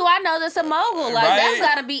 who do I know that's a mogul? Like, right? that's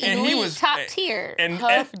gotta be And elite, top tier. And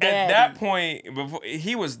at that point, before,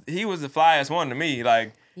 he was the flyest one to me.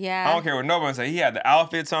 Like, yeah. I don't care what nobody say. He had the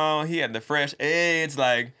outfits on. He had the fresh edge.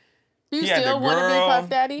 Like, You he had the still want to be girl. Puff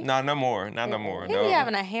Daddy? No, no more. Not no more. He No. be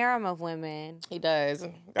having a harem of women. He does.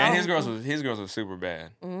 And his girls were super bad.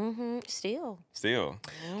 Mm-hmm. Still.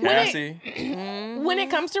 Cassie. When it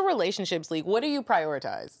comes to relationships, League, what do you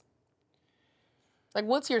prioritize? Like,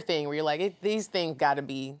 what's your thing where you're like, these things got to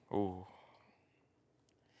be... Ooh.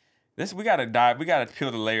 We gotta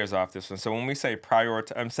peel the layers off this one. So when we say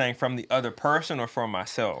prioritize, I'm saying from the other person or from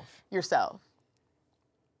myself? Yourself.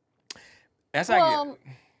 As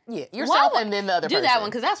Yeah, yourself and then the other person. Do that one,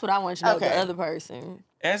 because that's what I want you to know, Okay. the other person.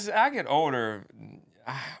 As I get older,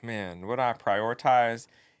 man, what I prioritize,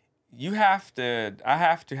 I have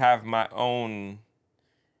to have my own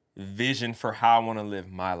vision for how I want to live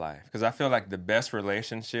my life. Because I feel like the best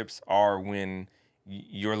relationships are when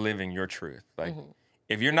you're living your truth. Like,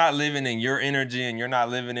 if you're not living in your energy and you're not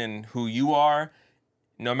living in who you are,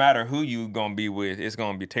 no matter who you gonna be with, it's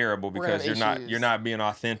gonna be terrible because you're not being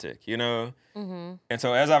authentic, you know? Mm-hmm. And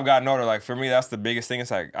so as I've gotten older, like for me, that's the biggest thing.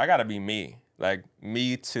 It's like, I gotta be me, like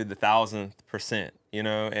me to the 1000%, you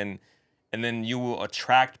know? And then you will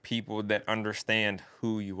attract people that understand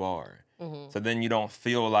who you are. So then you don't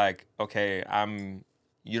feel like, okay,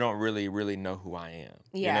 you don't really know who I am,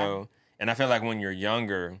 you know? And I feel like when you're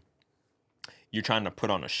younger, you're trying to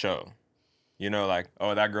put on a show. You know, like,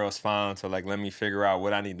 oh, that girl's fine, so like, let me figure out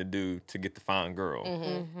what I need to do to get the fine girl.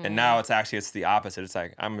 And now it's the opposite. It's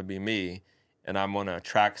like, I'm gonna be me, and I'm gonna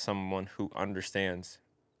attract someone who understands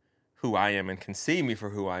who I am and can see me for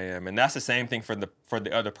who I am. And that's the same thing for the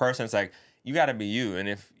other person. It's like, you gotta be you. And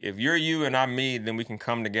if you're you and I'm me, then we can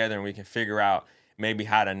come together and we can figure out maybe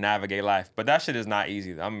how to navigate life. But that shit is not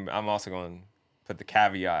easy. I'm also gonna put the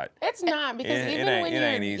caveat. It's not,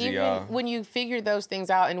 because when you figure those things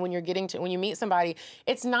out and when you meet somebody,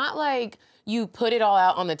 it's not like you put it all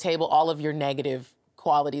out on the table, all of your negative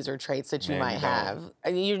qualities or traits that you might have.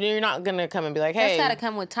 You're not gonna come and be like, hey. That's gotta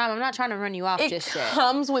come with time. I'm not trying to run you off just yet. It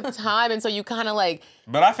comes with time, and so you kind of like.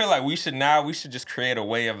 But I feel like we should just create a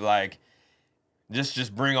way of like,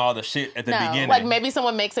 just bring all the shit at the beginning. Like maybe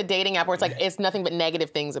someone makes a dating app where it's like, it's nothing but negative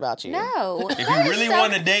things about you. No. If you really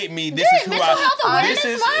want to date me, this is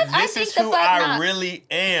who I really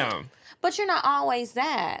am. But you're not always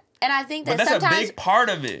that. And I think that that's sometimes... a big part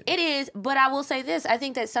of it. It is, but I will say this. I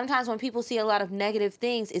think that sometimes when people see a lot of negative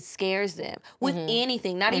things, it scares them. With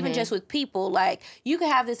anything, not even just with people. Like, you could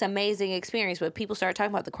have this amazing experience, but people start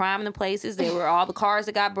talking about the crime in the places. There were all the cars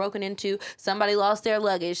that got broken into. Somebody lost their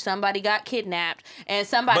luggage. Somebody got kidnapped. And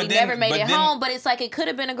somebody never made it home. But it's like, it could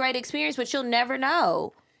have been a great experience, but you'll never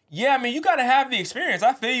know. Yeah, I mean, you got to have the experience.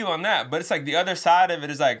 I feel you on that. But it's like the other side of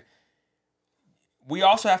it is like, we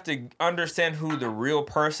also have to understand who the real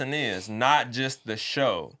person is, not just the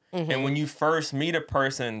show. And when you first meet a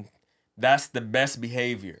person, that's the best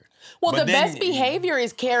behavior. Well, the best behavior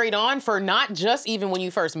is carried on for not just even when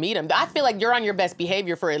you first meet them. I feel like you're on your best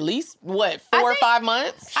behavior for at least, 4 or 5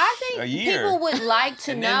 months? I think people would like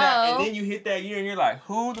to know. And then you hit that year and you're like,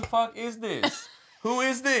 who the fuck is this? Who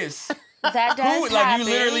is this? That does happen. Like, you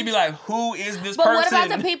literally be like, who is this person? But what about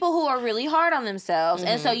the people who are really hard on themselves?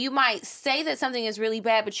 And so you might say that something is really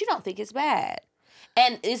bad, but you don't think it's bad.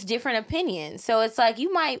 And it's different opinions. So it's like,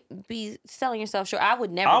 you might be selling yourself short. I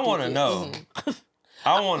would never I want to know.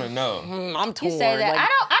 I want to know. I'm torn. You say that. Like,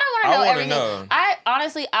 I don't want to know everything. Know.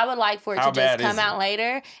 I would like for it How to just bad come is out it?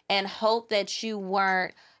 later and hope that you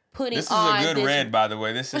weren't putting This is on a good red, by the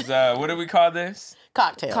way. This is, what do we call this?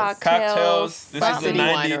 Cocktails. Cocktails. This is City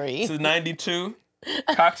Winery. This is 92.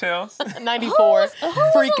 Cocktails. 94.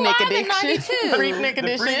 Freak Nick alive in Addiction. 92? Freak Nick The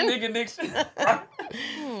Addiction. Freak Nick Addiction.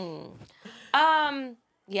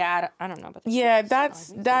 Yeah, I don't know about that. Yeah,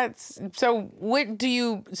 that's so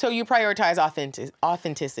you prioritize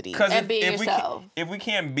authenticity. And being yourself. If we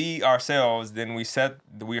can't be ourselves, then we're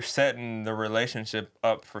setting the relationship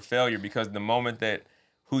up for failure, because the moment that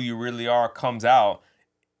who you really are comes out,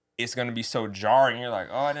 it's going to be so jarring. You're like,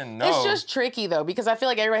 oh, I didn't know. It's just tricky, though, because I feel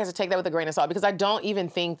like everybody has to take that with a grain of salt, because I don't even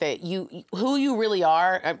think that who you really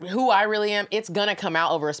are, who I really am, it's going to come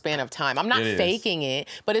out over a span of time. I'm not faking it,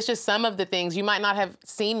 but it's just some of the things you might not have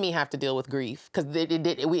seen me have to deal with grief, because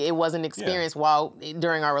it wasn't experienced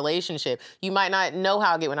during our relationship. You might not know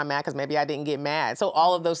how I get when I'm mad, because maybe I didn't get mad. So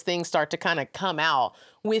all of those things start to kind of come out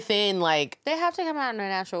within like They have to come out in a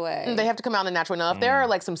natural way. they have to come out in a natural way. Now, if there are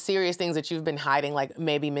like some serious things that you've been hiding, like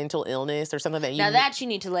maybe mental illness or something that you Now that you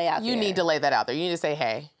need to lay out you there. need to lay that out there. You need to say,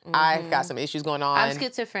 hey, I've got some issues going on. I'm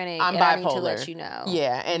schizophrenic. I'm and bipolar. I need to let you know.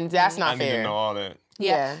 Yeah, and that's not I need fair. to know all that.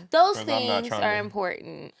 Yeah. Those 'Cause I'm not things trying are to-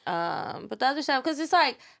 important. But the other stuff, because it's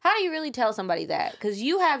like, how do you really tell somebody that? Because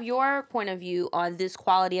you have your point of view on this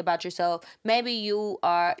quality about yourself. Maybe you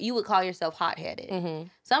would call yourself hot-headed.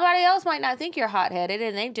 Somebody else might not think you're hot-headed,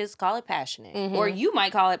 and they just call it passionate. Or you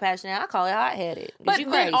might call it passionate. I call it hot-headed. But you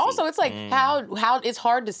then crazy. also, it's like how it's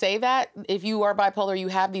hard to say that if you are bipolar, you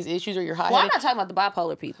have these issues, or you're hot-headed. Well, I'm not talking about the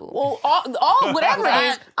bipolar people. Well, all whatever it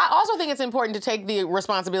is, I also think it's important to take the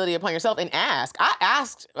responsibility upon yourself and ask. I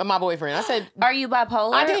asked my boyfriend. I said, Are you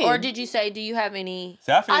bipolar? I did. Or did you say, do you have any?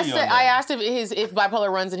 See, I feel I you on said that. I asked if bipolar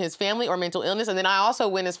runs in his family or mental illness, and then I also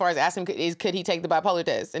went as far as asking could he take the bipolar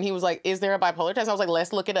test, and he was like, "Is there a bipolar test?" I was like,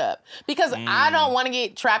 "Let's look it up," because I don't want to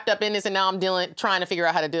get trapped up in this, and now I'm trying to figure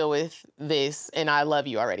out how to deal with this, and I love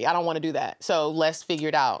you already. I don't want to do that, so let's figure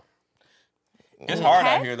it out. It's hard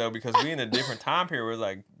out here though because we in a different time period where it's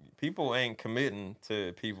like people ain't committing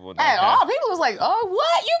to people that At have- all, people was like, "Oh,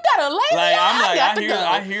 what? You got a lady? Like I'm like got to go."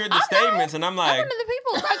 I hear the statements and I'm like, One of the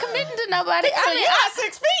people not committing to nobody. I mean, you got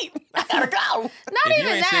 6 feet. I gotta go. not if you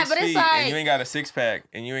even ain't that, 6 but it's feet like and you ain't got a 6-pack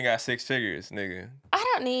and you ain't got 6 figures, nigga. I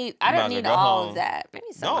don't might as well need go all home. of that. Maybe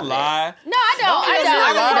some Don't of it. lie. No, I don't. I There's don't. no I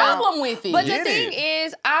really don't. problem with it. But Get the thing it.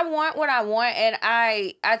 is, I want what I want, and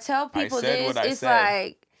I tell people said this. what I It's said.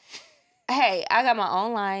 like, hey, I got my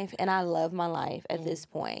own life, and I love my life at this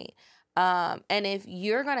point. And if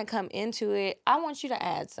you're gonna come into it, I want you to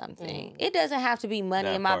add something. It doesn't have to be money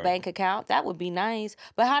That in my part. bank account. That would be nice.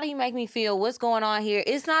 But how do you make me feel? What's going on here?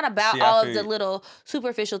 It's not about See, I all feel of the you. little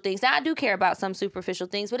superficial things. Now I do care about some superficial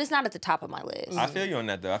things, but it's not at the top of my list. I feel you on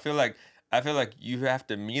that though. I feel like you have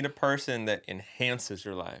to meet a person that enhances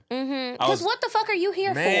your life. Because what the fuck are you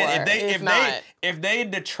here Man, for? if they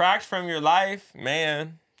detract from your life,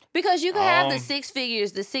 man, Because you can have the 6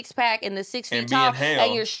 figures, the 6-pack, and the 6 feet and be in tall, hell.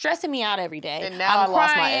 and you're stressing me out every day. And now I'm I lost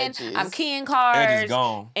my crying, edges. I'm keying edges cards,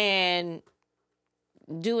 gone. and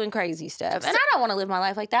doing crazy stuff. And I don't want to live my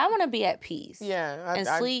life like that. I want to be at peace. Yeah, and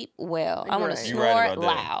sleep well. I want to right. You right snore about that.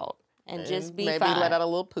 loud and just be maybe fine. let out a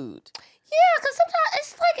little poot. Yeah, because sometimes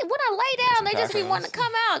it's like when I lay down, they just be tacos. wanting to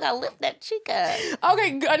come out. I gotta lift that cheek up.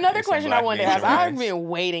 Okay, another Get some question I black wanted to beans ask. and I've rice. been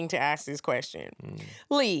waiting to ask this question.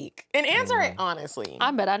 Leak, and answer it honestly.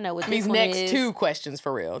 I bet I know what These this one next is. 2 questions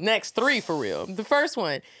for real. Next 3 for real. The first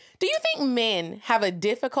one. Do you think men have a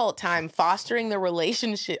difficult time fostering the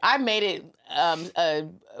relationship? I made it a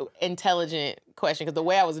intelligent question because the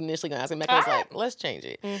way I was initially going to ask it, Mecca was like, let's change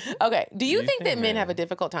it. Okay. Do you think that men have a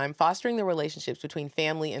difficult time fostering the relationships between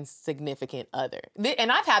family and significant other?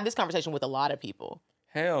 And I've had this conversation with a lot of people.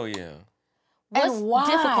 hell yeah. What's And why?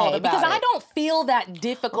 difficult about Because I it? don't feel that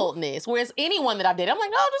difficultness. Whereas anyone that I've dated, I'm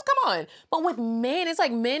like, no, just come on. But with men, it's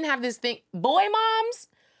like men have this thing. Boy moms?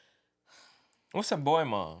 What's a boy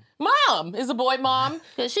mom? Mom is a boy mom.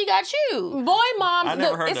 Because she got you. Boy moms. I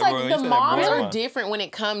never heard it's that like word. You the said that moms boy are mom. different when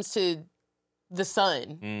it comes to the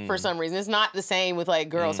son for some reason. It's not the same with like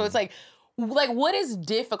girls. So it's like what is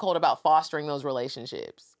difficult about fostering those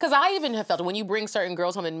relationships? Because I even have felt it when you bring certain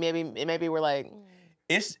girls home and maybe we're like,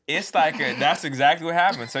 It's like that's exactly what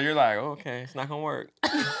happened. So you're like, okay, it's not gonna work.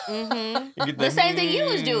 You get The same thing you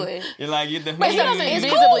was doing. You're like, you get the. But it doesn't It's visibly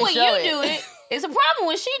cool when show you do it. It's a problem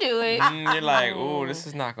when she do it. You're like, oh, this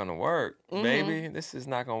is not gonna work, baby. This is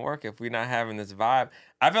not gonna work if we're not having this vibe.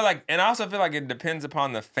 I feel like, and I also feel like it depends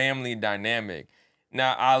upon the family dynamic.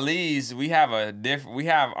 Now, Ali's, we have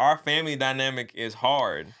our family dynamic is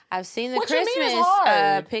hard. I've seen the What you mean it's Christmas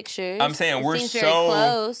hard? Pictures. I'm saying It we're seems so. very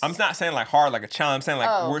close. I'm not saying like hard like a challenge. I'm saying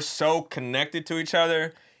like we're so connected to each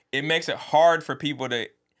other. It makes it hard for people to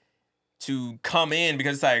come in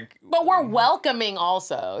because it's like. but we're welcoming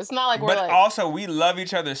also. It's not like we're But like, also, we love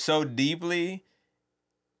each other so deeply.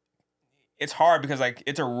 It's hard because like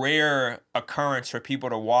it's a rare occurrence for people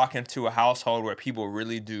to walk into a household where people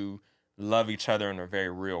really do love each other in a very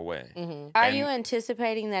real way. Are and- you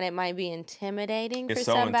anticipating that it might be intimidating for It's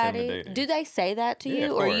so somebody? intimidating. Do they say that to Yeah,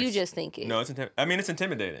 you, of or you course. just think it? No, it's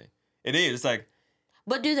intimidating. It is. It's like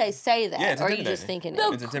But do they say that, Yeah, it's or are you just intimidating.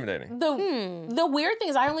 thinking it? it's intimidating. the weird thing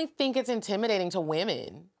is I only think it's intimidating to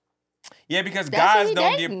women. Yeah, because That's guys who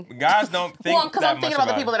don't he dating. guys don't think Well, because that I'm thinking much about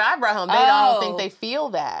the people it. that I brought home. They don't Oh. think they feel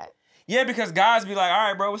that. Yeah, because guys be like, all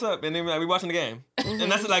right, bro, what's up? And then be like, we watching the game.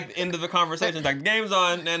 And that's like the end of the conversation. It's like, the game's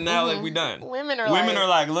on, and now like, we done. Women are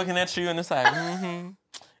like looking at you, and it's like, mm-hmm.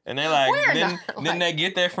 And they like, then they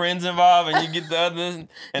get their friends involved, and you get the others,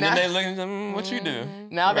 and then they look and say, what you do?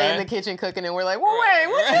 Now they're in the kitchen cooking, and we're like, well, wait,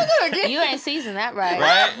 what you cooking? You ain't seasoned that right.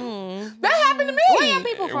 That happened to me. Where are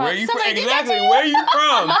people from? Where you from? Somebody did that Exactly. to you? Where you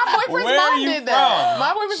from? My boyfriend's mom did that.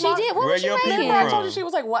 My boyfriend's mom She did. What Where was she your people making? from? I told her, she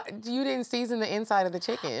was like, "What? You didn't season the inside of the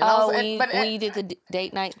chicken." And Oh, I was, when you did the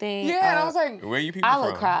date night thing? yeah, and I was like, Where you people I from?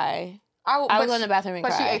 would cry. I would go in the bathroom and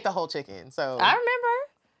but cry. she ate the whole chicken, so I remember.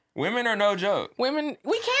 Women are no joke. women,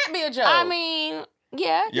 we can't be a joke. I mean,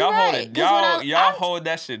 yeah, Y'all you're hold right. it. 'Cause when Y'all hold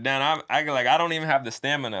that shit down. I don't even have the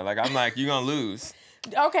stamina. Like I'm like, you gonna lose.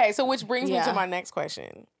 Okay, so which brings me Yeah. to my next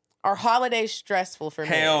question: are holidays stressful for me?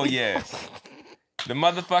 Hell yes. The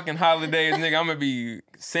motherfucking holidays, nigga. I'm gonna be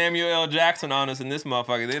Samuel L. Jackson on us in this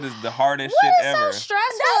motherfucker. It is the hardest What shit is ever. so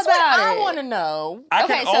stressful That's about what it? I want to know. I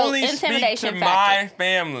Okay, can so only speak to intimidation my factor.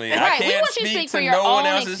 family. I Right, can't we want you to speak for to your no one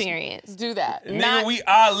own else's experience. Do that. Nigga, Not- we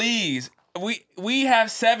Ali's. We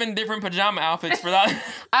have 7 different pajama outfits for that.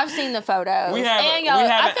 I've seen the photos. We have and we y'all,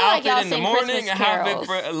 have I an feel like y'all outfit in the sing morning, Christmas an outfit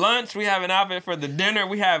carols. for lunch. We have an outfit for the dinner.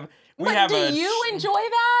 We have But do you enjoy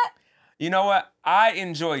that? You know what? I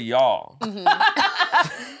enjoy y'all.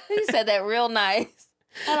 He said that real nice.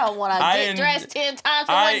 I don't want to get dressed 10 times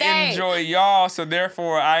for one day. I enjoy y'all, so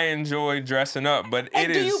therefore I enjoy dressing up. But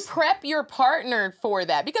And it do is. you prep your partner for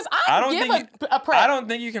that? Because I I don't give think a prep. I don't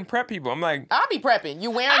think you can prep people. I'm like, I'll be prepping.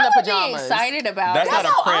 You wearing I the would pajamas. be excited about that's it. not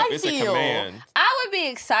That's a how prep. I It's a feel. command. I would be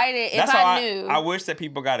excited if That's how I knew. I wish that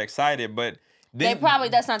people got excited, but They then probably,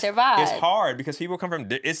 that's not their vibe. it's hard because people come from.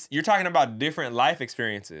 You're talking about different life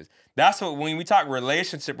experiences. That's what when we talk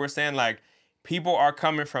relationship, we're saying like people are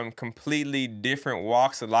coming from completely different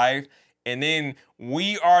walks of life, and then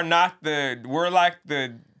we're like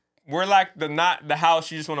the not the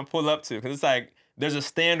house you just want to pull up to because it's like there's a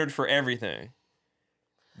standard for everything.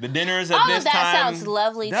 The dinner is at this that time. sounds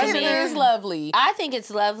lovely to Doesn't me. It is lovely. I think it's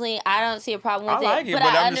lovely. I don't see a problem with I like it, but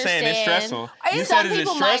but I I'm just saying it's understand. stressful. You Some said is it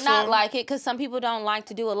people might stressful? not like it because some people don't like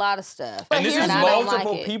to do a lot of stuff. And this is I don't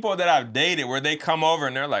multiple like it. people that I've dated where they come over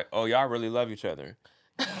and they're like, oh, y'all really love each other.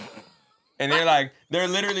 And they're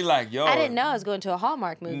literally like, yo. I didn't know I was going to a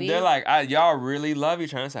Hallmark movie. They're like, y'all really love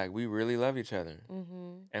each other. It's like, we really love each other.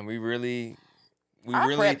 And we really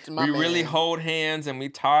hold hands and we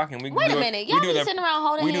talk and we Wait a minute. Y'all be sitting around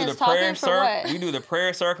holding hands talking for what? We do the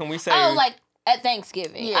prayer circle and we say. Oh, like at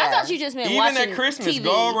Thanksgiving. Yeah. I thought you just meant even watching at Christmas, TV.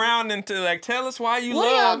 go around and tell us why you What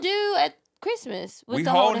love. do y'all do at Christmas with We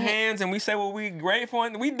the hold holding hands and we say what we grateful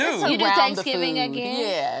and we do. You do Around Thanksgiving the food. again?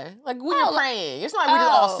 Yeah. Like when you're praying. It's not like we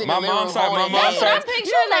just all sitting My in the living mom room started- holding my mom hands. That's what I'm started-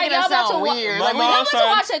 picturing. Like making y'all it about to sound watch. weird. My Like, mom Y'all about to started-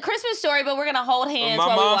 watch a Christmas Story, but we're gonna hold hands My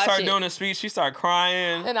while we mom watch started it. doing the speech. She started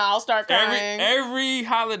crying. And I'll start crying. Every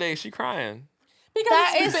holiday, she crying. because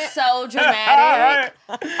That it's is so dramatic.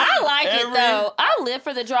 Right? I like it Every- though. I live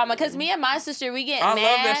for the drama because me and my sister, we get I mad.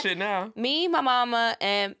 love that shit now. Me, my mama,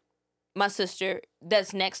 and my sister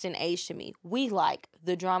that's next in age to me. We like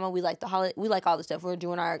the drama. We like the holiday. We like all the stuff. We're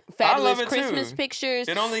doing our fabulous it too. Christmas pictures.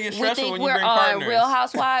 It only gets We stressful think when you we're bring on partners. Real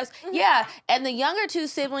Housewives. Yeah, and the younger two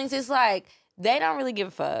siblings is like they don't really give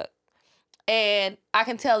a fuck, and I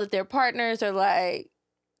can tell that their partners are like,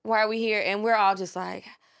 "Why are we here?" And we're all just like,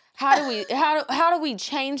 how do we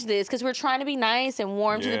change this? Because we're trying to be nice and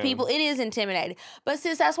warm to the Yeah. people. It is intimidating. But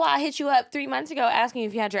sis, that's why I hit you up 3 months ago asking you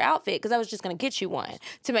if you had your outfit, because I was just gonna get you one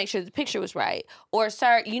to make sure the picture was right. Or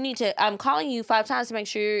sir, I'm calling you 5 times to make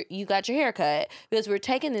sure you got your hair cut because we're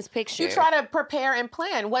taking this picture. you try to prepare and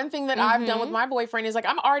plan. One thing that I've done with my boyfriend is like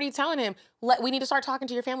I'm already telling him, we need to start talking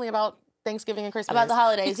to your family about Thanksgiving and Christmas. about the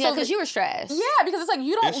holidays. So Yeah, because that- you were stressed. Yeah, because it's like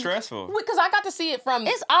you don't. It's stressful. Because I got to see it from.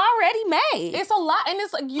 It's already made. It's a lot, and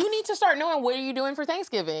it's like you need to start knowing what are you doing for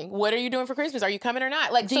Thanksgiving, what are you doing for Christmas, are you coming or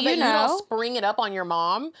not? Like Do so you that you know? don't spring it up on your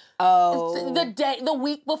mom. Oh. The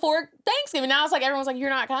week before Thanksgiving. Now it's like everyone's like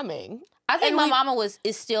you're not coming. I think And my we- mama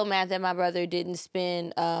is still mad that my brother didn't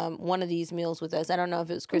spend one of these meals with us. I don't know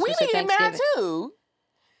if it was Christmas We or be getting Thanksgiving. mad too.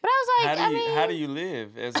 But I was like, How do you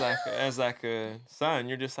live as like a son?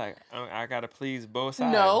 You're just like I gotta please both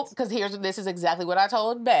sides. No, because this is exactly what I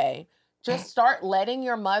told Bae. Just start letting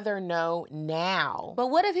your mother know now. but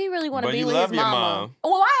what if he really want to But be you with love his your mama? mom.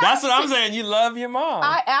 Well, That's what I'm saying. You love your mom.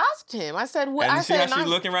 I asked him. I said, "What?" and I you see said, how she's "I'm-"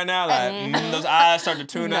 looking right now, like those eyes start to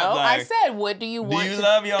tune No, up. Like, I said, "What do you do want?" you to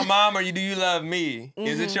love your mom or do you love me?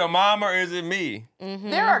 Is it your mom or is it me?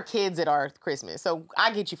 There are kids at our Christmas, so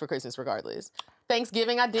I get you for Christmas regardless.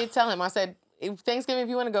 Thanksgiving, I did tell him. I said, Thanksgiving, if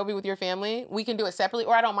you want to go be with your family, we can do it separately,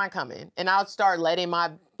 or I don't mind coming. And I'll start letting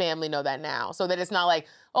my family know that now, so that it's not like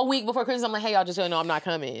a week before Christmas. I'm like, hey, y'all, just so you know, I'm not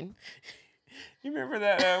coming. You remember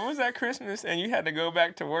that? What was that Christmas? And you had to go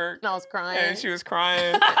back to work. And I was crying. And she was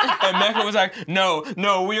crying. And Mecca was like, no,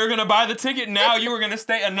 we are going to buy the ticket now. You were going to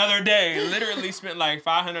stay another day. Literally spent like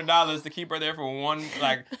 $500 to keep her there for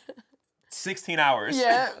 16 hours.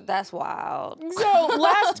 Yeah. That's wild. So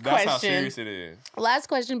last question. That's how serious it is. Last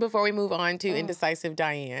question before we move on to Indecisive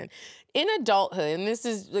Diane. In adulthood, and this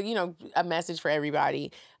is, a message for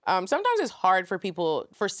everybody, sometimes it's hard for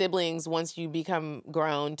siblings once you become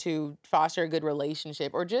grown to foster a good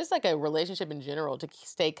relationship or just like a relationship in general to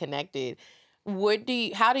stay connected.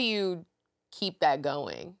 How do you keep that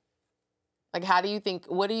going? Like,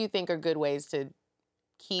 what do you think are good ways to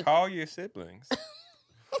keep... Call your siblings.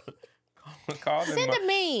 Call them. Send a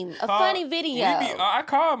meme, a funny video. I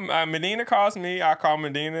call Medina calls me. I call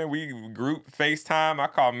Medina. We group FaceTime. I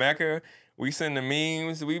call Mecca. We send the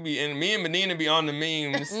memes. Me and Medina be on the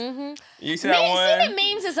memes. Mm-hmm. You see that one? Sending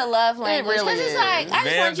memes is a love language. It really it's is. like, I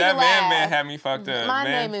just want you to that laugh. Van had me fucked up. My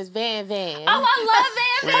name is Van Van. Oh, I love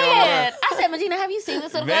Van Van. I said, Medina, have you seen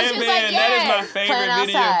this? Van Van, she was like, that is my yes. favorite Playing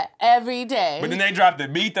video. outside every day. But then they dropped the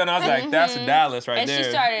beat, and I was like, that's Dallas right And there. she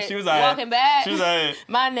started was like, walking back. She was like,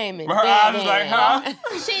 My name is but her Van eyes was Van. like, huh? I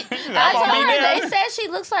gonna told be her, there. they said she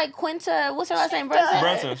looks like Quinta, what's her last name? Brunson.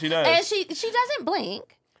 Brunson, she does. And she doesn't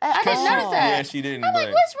blink. I didn't notice that. Yeah, she didn't I'm like,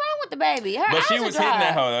 blink. what's wrong with the baby? Her But eyes she are was dry. hitting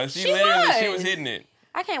that hoe, though. She was hitting it.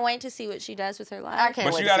 I can't wait to see what she does with her life. I can't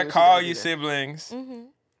But wait you to got see to what she call does your either. siblings. Mm-hmm.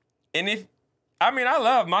 And I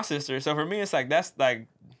love my sister. So for me, it's like, that's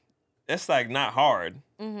not hard.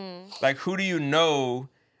 Mm-hmm. Like, who do you know?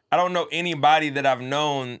 I don't know anybody that I've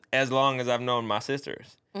known as long as I've known my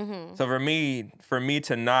sisters. Mm-hmm. So for me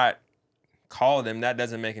to not call them, that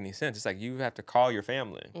doesn't make any sense. It's like, you have to call your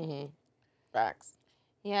family. Mm-hmm. Facts.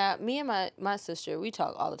 Yeah, me and my sister, we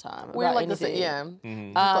talk all the time. We're about like the same.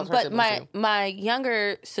 anything. Yeah. But my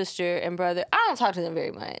younger sister and brother, I don't talk to them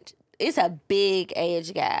very much. It's a big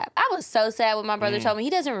age gap. I was so sad when my brother told me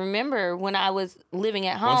he doesn't remember when I was living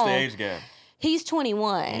at home. What's the age gap? He's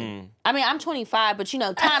 21. I mean, I'm 25, but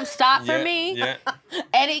time stopped for me. Yeah.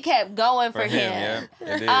 And it kept going for him. Yeah,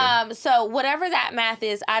 it did. So whatever that math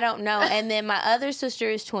is, I don't know. And then my other sister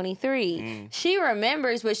is 23. She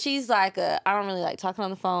remembers, but she's like I don't really like talking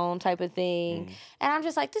on the phone type of thing. And I'm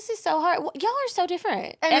just like, this is so hard. Y'all are so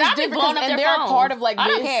different. And I've been blowing up their they're phones. a part of like I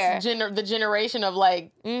don't care. the generation of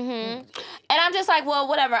like. And I'm just like, well,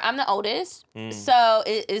 whatever. I'm the oldest, so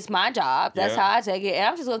it's my job. That's how I take it, and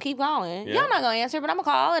I'm just gonna keep going. Yeah. Y'all not gonna answer, but I'm gonna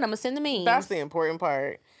call and I'm gonna send the memes. That's the important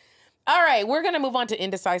part. All right, we're gonna move on to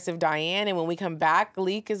Indecisive Diane, and when we come back,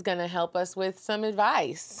 Leek is gonna help us with some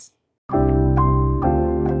advice.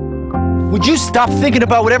 Would you stop thinking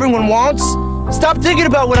about what everyone wants? Stop thinking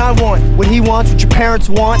about what I want, what he wants, what your parents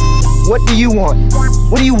want. What do you want?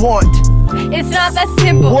 What do you want? It's not that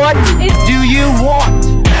simple. What do you want?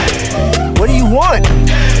 What do you want?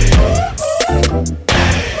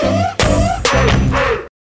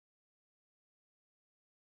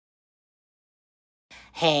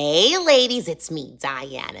 Hey ladies, it's me,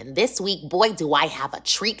 Diane, and this week, boy, do I have a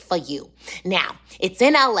treat for you. Now, it's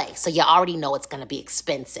in LA, so you already know it's gonna be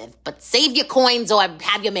expensive, but save your coins or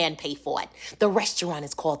have your man pay for it. The restaurant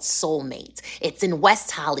is called Soulmate. It's in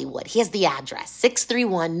West Hollywood. Here's the address,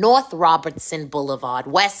 631 North Robertson Boulevard,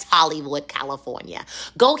 West Hollywood, California.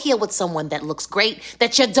 Go here with someone that looks great,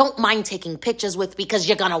 that you don't mind taking pictures with because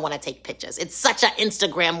you're gonna wanna take pictures. It's such an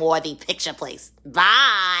Instagram-worthy picture place.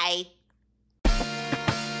 Bye!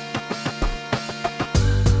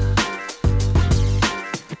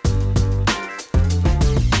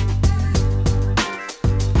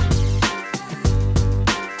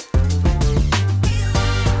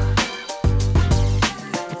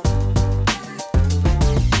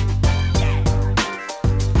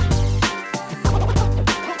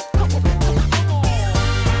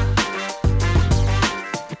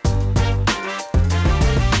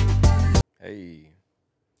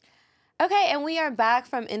 Okay, and we are back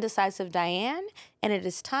from Indecisive Diane, and it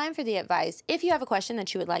is time for the advice. If you have a question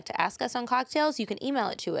that you would like to ask us on Cocktails, you can email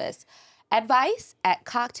it to us,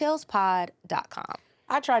 advice@cocktailspod.com.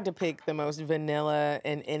 I tried to pick the most vanilla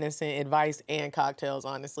and innocent advice and cocktails,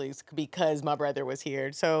 honestly, because my brother was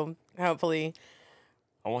here. So hopefully,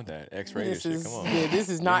 I want that X-rated shit. Come on. Yeah, this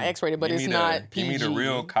is not X-rated, but it's not PG. Give me the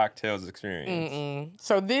real cocktails experience.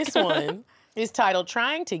 So this one is titled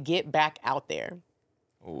 "Trying to Get Back Out There."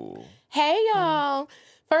 Ooh. Hey, y'all.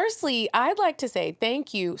 Firstly, I'd like to say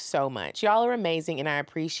thank you so much. Y'all are amazing, and I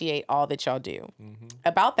appreciate all that y'all do.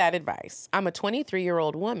 About that advice, I'm a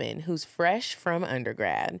 23-year-old woman who's fresh from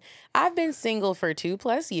undergrad. I've been single for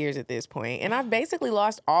 2+ years at this point, and I've basically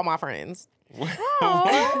lost all my friends.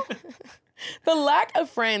 The lack of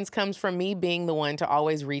friends comes from me being the one to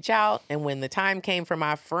always reach out. And when the time came for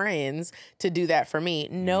my friends to do that for me,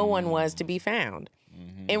 no one was to be found.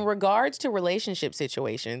 In regards to relationship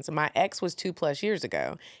situations, my ex was 2+ years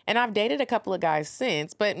ago. And I've dated a couple of guys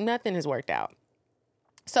since, but nothing has worked out.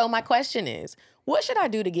 So my question is, what should I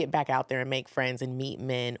do to get back out there and make friends and meet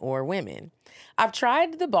men or women? I've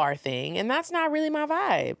tried the bar thing, and that's not really my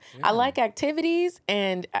vibe. Yeah. I like activities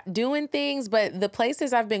and doing things, but the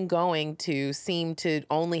places I've been going to seem to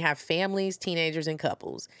only have families, teenagers, and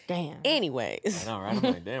couples. Damn. Anyways. I know, right? I'm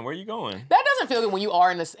like, damn, where are you going? That doesn't feel good when you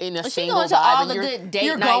are in a single going to vibe all and the good date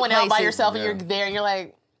you're night going out by places. yourself and you're there and you're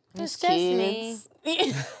like, it's just me.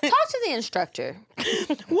 Talk to the instructor.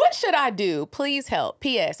 What should I do? Please help.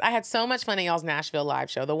 P.S. I had so much fun in y'all's Nashville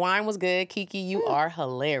live show. The wine was good. Kiki, you are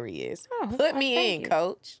hilarious. Put me in,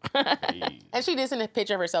 coach. And she did send a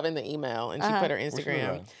picture of herself in the email, and she put her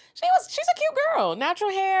Instagram. She's a cute girl. Natural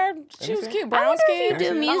hair. She was cute. Brown skin. I wonder if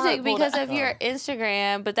you do music because of your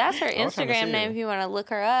Instagram, but that's her Instagram name if you want to look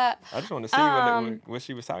her up. I just want to see what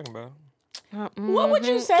she was talking about. What would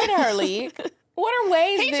you say to her, Leek? What are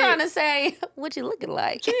ways He's trying to say, what you looking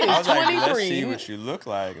like? She is I was 23. like, let's see what you look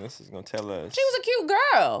like. This is going to tell us. She was a cute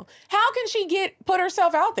girl. How can she put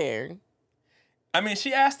herself out there? I mean,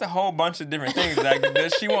 she asked a whole bunch of different things. Like,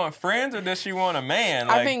 does she want friends or does she want a man?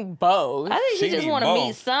 Like, I think both. I think she just want to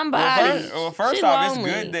meet somebody. Well, first off, it's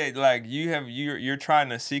good that like you're trying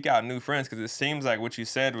to seek out new friends because it seems like what you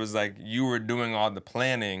said was like you were doing all the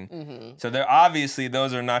planning. Mm-hmm. So they're obviously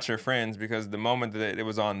those are not your friends because the moment that it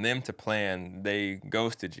was on them to plan, they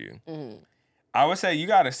ghosted you. Mm-hmm. I would say you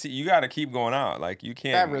gotta keep going out. Like you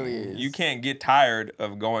can't. That really is. You can't get tired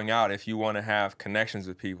of going out if you want to have connections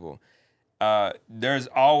with people. There's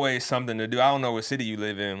always something to do. I don't know what city you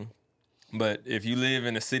live in, but if you live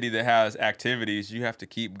in a city that has activities, you have to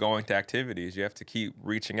keep going to activities. You have to keep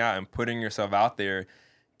reaching out and putting yourself out there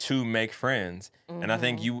to make friends. Mm-hmm. And I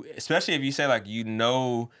think especially if you say like, if you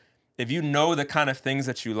know the kind of things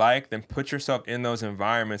that you like, then put yourself in those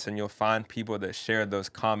environments and you'll find people that share those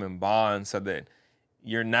common bonds so that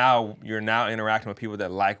you're now interacting with people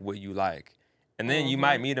that like what you like. And then you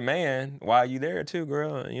might meet a man while you there too,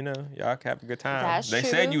 girl. You know, y'all have a good time. That's they true.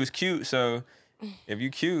 said you was cute, so if you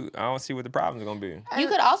cute, I don't see what the problem's gonna be. You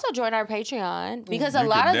could also join our Patreon because a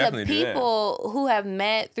lot of the people who have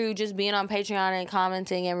met through just being on Patreon and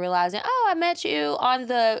commenting and realizing, oh, I met you on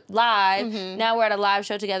the live. Mm-hmm. Now we're at a live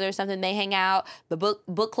show together or something. They hang out. The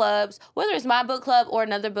book clubs, whether it's my book club or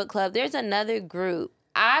another book club, there's another group.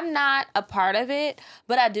 I'm not a part of it,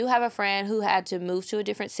 but I do have a friend who had to move to a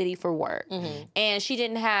different city for work. Mm-hmm. And she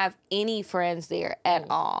didn't have any friends there at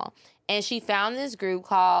all. And she found this group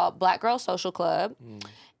called Black Girl Social Club. Mm.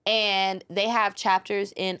 And they have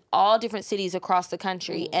chapters in all different cities across the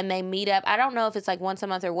country. And they meet up. I don't know if it's like once a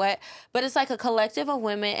month or what, but it's like a collective of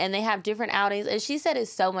women and they have different outings. And she said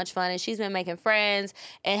it's so much fun. And she's been making friends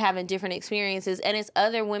and having different experiences. And it's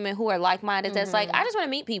other women who are like-minded that's like, I just want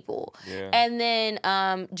to meet people. Yeah. And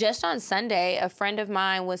then just on Sunday, a friend of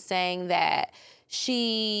mine was saying that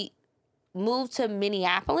she moved to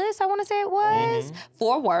Minneapolis, I want to say it was,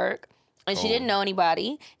 for work. And she didn't know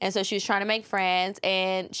anybody. And so she was trying to make friends.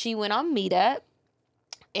 And she went on Meetup.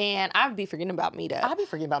 And I'd be forgetting about Meetup. I'd be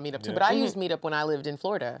forgetting about Meetup too. But I used Meetup when I lived in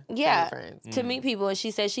Florida. Yeah. To meet friends. To meet people. And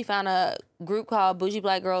she said she found a group called Bougie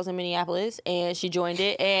Black Girls in Minneapolis. And she joined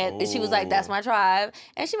it. And she was like, that's my tribe.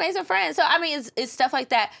 And she made some friends. So, I mean, it's stuff like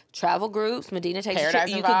that. Travel groups. Medina takes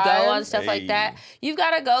you. You could go on stuff like that. You've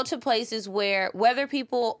got to go to places where, whether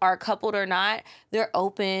people are coupled or not, they're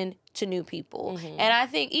open to new people. Mm-hmm. And I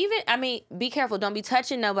think be careful. Don't be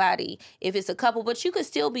touching nobody if it's a couple, but you could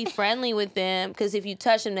still be friendly with them because if you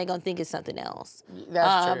touch them, they're going to think it's something else.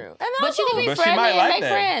 That's true. But you can be friendly and make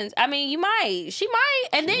friends. I mean, you might. She might.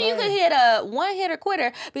 And then you could hit a one-hitter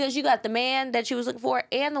quitter because you got the man that you was looking for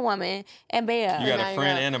and the woman and bam. You got a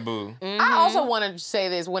friend and a boo. Mm-hmm. I also want to say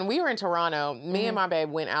this. When we were in Toronto, me and my babe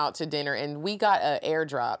went out to dinner and we got an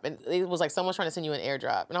airdrop. And it was like someone's trying to send you an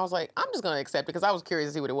airdrop. And I was like, I'm just going to accept it because I was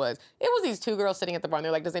curious to see what it was. It was these two girls sitting at the bar and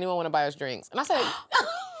they're like, does anyone want to buy us drinks? And I said,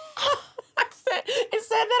 it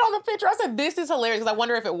said that on the picture. I said, this is hilarious because I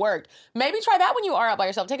wonder if it worked. Maybe try that when you are out by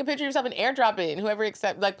yourself. Take a picture of yourself and airdrop it and whoever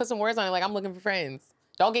put some words on it like, I'm looking for friends.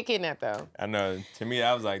 Don't get kidnapped though. I know. To me,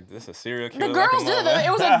 I was like, this is a serial killer. The girls did it.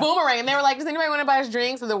 It was a boomerang and they were like, does anybody want to buy us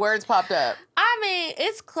drinks? And the words popped up. I mean,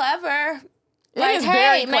 it's clever. Like,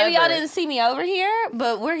 hey, maybe y'all didn't see me over here,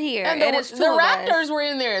 but we're here. And the Raptors were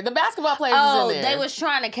in there. The basketball players was in there. They was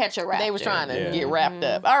trying to catch a Raptor. They was trying to get wrapped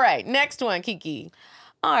up. All right, next one, Kiki.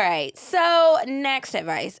 All right, so next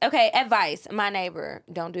advice. Okay, advice. My neighbor,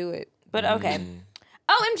 don't do it. But okay.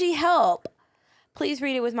 OMG, help. Please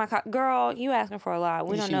read it with my girl. You asking for a lot.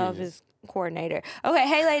 We don't know if it's coordinator. Okay,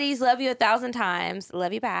 hey ladies, love you 1,000 times.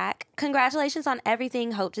 Love you back. Congratulations on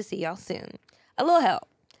everything. Hope to see y'all soon. A little help.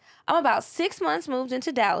 I'm about 6 months moved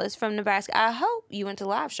into Dallas from Nebraska. I hope you went to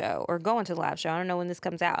live show or going to live show. I don't know when this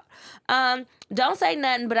comes out. Don't say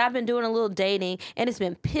nothing, but I've been doing a little dating and it's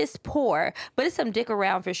been piss poor, but it's some dick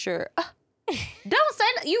around for sure. Don't say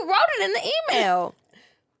nothing. You wrote it in the email.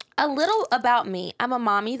 A little about me. I'm a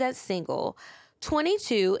mommy that's single,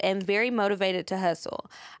 22, and very motivated to hustle.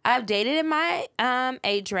 I've dated in my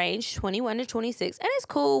age range, 21 to 26, and it's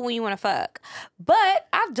cool when you want to fuck. But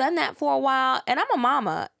I've done that for a while, and I'm a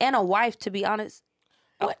mama and a wife, to be honest.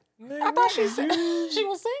 What? I thought she said she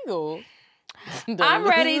was single. I'm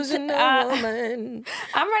ready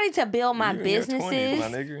to build my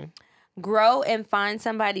businesses, grow, and find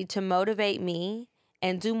somebody to motivate me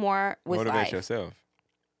and do more with life. Motivate yourself.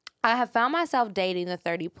 I have found myself dating the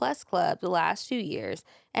 30-plus club the last 2 years,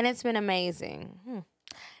 and it's been amazing.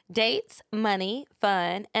 Dates, money,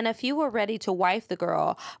 fun, and a few were ready to wife the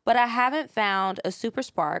girl, but I haven't found a super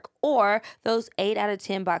spark or those 8 out of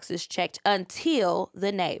 10 boxes checked until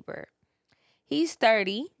the neighbor. He's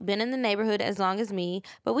 30, been in the neighborhood as long as me,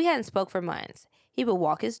 but we hadn't spoke for months. He would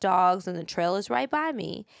walk his dogs, and the trail is right by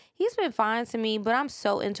me. He's been fine to me, but I'm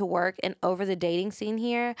so into work and over the dating scene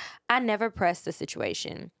here, I never pressed the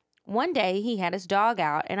situation. One day, he had his dog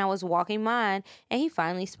out, and I was walking mine, and he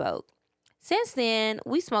finally spoke. Since then,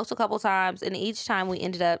 we smoked a couple times, and each time we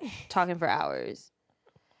ended up talking for hours.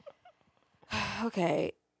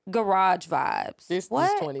 Okay. Garage vibes. This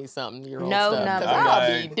 20-something-year-old no stuff. Numbers.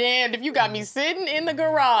 I'll be damned if you got me sitting in the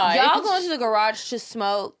garage. Y'all going to the garage to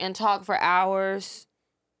smoke and talk for hours?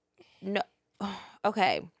 No.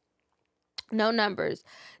 Okay. No numbers.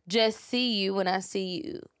 Just see you when I see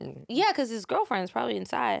you. Yeah, because his girlfriend's probably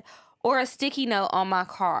inside. Or a sticky note on my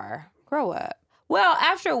car. Grow up. Well,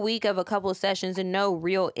 after a week of a couple of sessions and no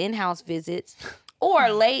real in-house visits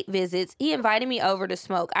or late visits, he invited me over to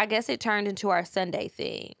smoke. I guess it turned into our Sunday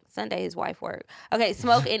thing. Sunday, his wife worked. Okay,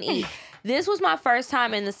 smoke and eat. This was my first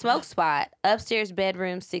time in the smoke spot. Upstairs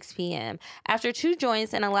bedroom, 6 p.m. After 2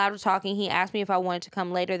 joints and a lot of talking, he asked me if I wanted to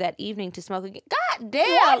come later that evening to smoke again. God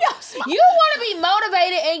damn. You want to be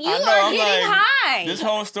motivated and you are getting high. This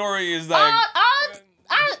whole story is like...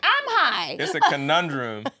 I'm high. It's a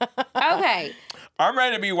conundrum. Okay. I'm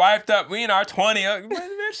ready to be wiped up. We in our 20s.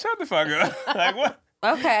 Shut the fuck up. Like, what?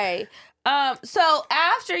 Okay. So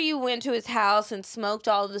after you went to his house and smoked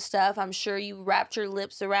all of the stuff, I'm sure you wrapped your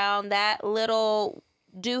lips around that little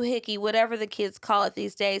doohickey, whatever the kids call it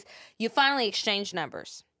these days. You finally exchanged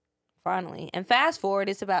numbers. Finally. And fast forward,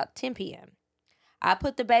 it's about 10 p.m. I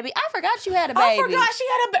put the baby. I forgot you had a baby. I forgot she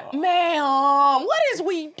had a baby. Ma'am, what is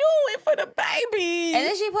we doing for the baby? And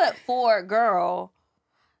then she put 4 girl.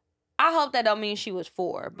 I hope that don't mean she was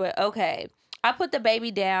 4, but okay. I put the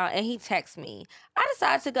baby down and he texts me. I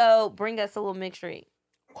decided to go bring us a little mixed drink.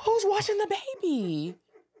 Who's watching the baby?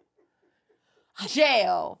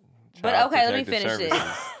 Jail. But okay, let me finish Services.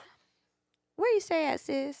 this. Where you stay at,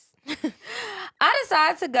 sis? I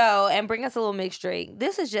decided to go and bring us a little mixed drink.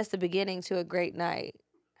 This is just the beginning to a great night.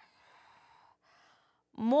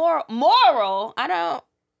 Moral, I don't...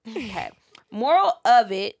 Okay. Moral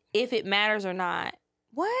of it, if it matters or not.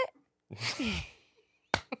 What?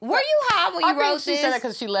 Were you high when you wrote this? She said that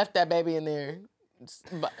because she left that baby in there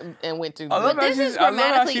and went to... But this is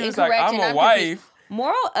grammatically incorrect. I'm a wife.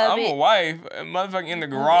 Moral of it... I'm a wife, motherfucking in the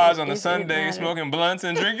garage on a Sunday smoking blunts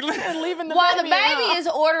and drinking. And leaving the While baby the baby is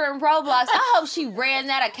ordering Roblox, I hope she ran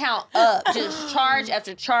that account up. Just charge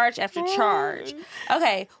after charge after charge.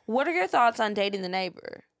 Okay, what are your thoughts on dating the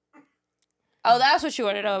neighbor? Oh, that's what you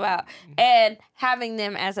want to know about. And having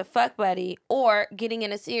them as a fuck buddy or getting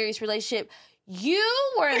in a serious relationship. You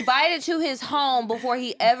were invited to his home before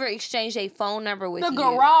he ever exchanged a phone number with you. The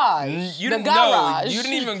garage. You didn't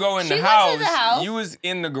even go in the house. Went to the house. You was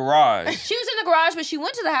in the garage. She was in the garage, but she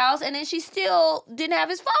went to the house, and then she still didn't have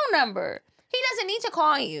his phone number. He doesn't need to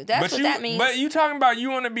call you. That's what that means. But you talking about you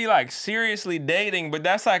want to be like seriously dating, but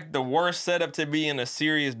that's like the worst setup to be in a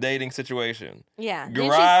serious dating situation. Yeah.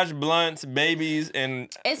 Garage, blunts, babies,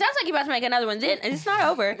 and... It sounds like you're about to make another one. Then it's not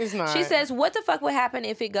over. It's not. She says, what the fuck would happen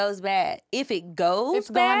if it goes bad? If it goes It's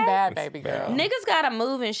bad? gone bad, baby girl. Niggas gotta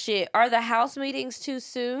move and shit. Are the house meetings too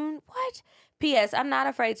soon? What? P.S. I'm not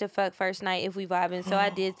afraid to fuck first night if we vibing, so I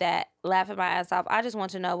did that. Laughing my ass off. I just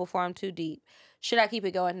want to know before I'm too deep. Should I keep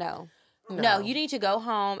it going? No, you need to go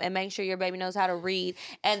home and make sure your baby knows how to read.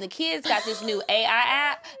 And the kids got this new AI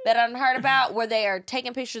app that I heard about where they are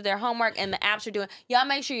taking pictures of their homework and the apps are doing. Y'all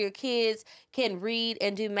make sure your kids can read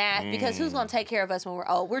and do math because who's going to take care of us when we're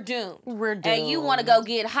old? We're doomed. We're doomed. And you want to go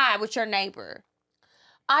get high with your neighbor.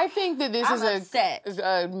 I think that this I'm is upset.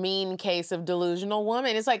 a mean case of delusional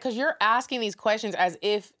woman. It's like, because you're asking these questions as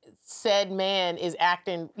if said man is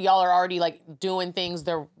acting, y'all are already like doing things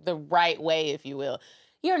the right way, if you will.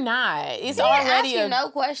 You're not. It's He already didn't ask you no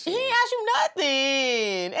question. He ain't asked you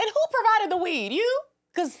nothing. And who provided the weed? You?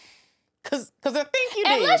 Cause I think you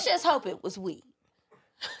did. And let's just hope it was weed.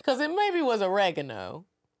 Because it maybe was oregano.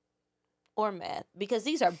 Or meth, because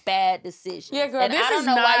these are bad decisions. Yeah, girl, and this I don't is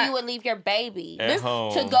know why not- you would leave your baby At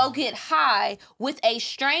home. to go get high with a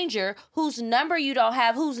stranger whose number you don't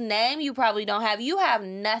have, whose name you probably don't have. You have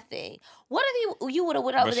nothing. What if you would have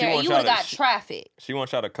went over But she there and wants you would y'all have to- got traffic? She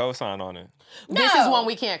wants y'all to co-sign on it. This No. is one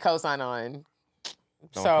we can't co-sign on.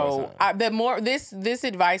 Don't So co-sign. this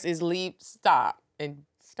advice is stop and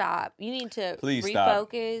Stop. You need to Please stop.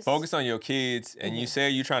 refocus. Focus on your kids, and you say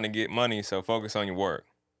you're trying to get money, so focus on your work.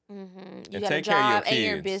 You And got a take care of your job and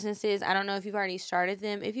your kids. businesses. I don't know if you've already started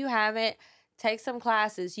them. If you haven't, take some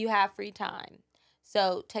classes. You have free time.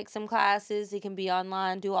 So take some classes. It can be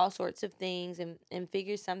online. Do all sorts of things and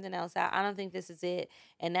figure something else out. I don't think this is it.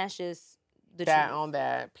 And that's just the that truth. on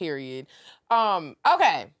that period.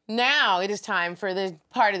 Okay, now it is time for the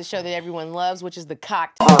part of the show that everyone loves, which is the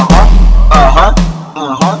cocktail.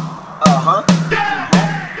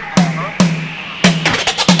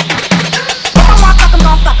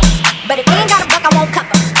 But if he ain't got a buck, I won't cuff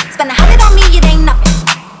him. Spend 100 on me, it ain't nothing.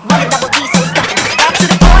 Want a double D, so stuffing. Back to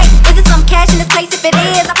the point. Is it some cash in this place? If it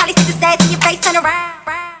is, I'll probably stick the stats in your face. Turn around.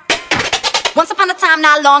 Once upon a time,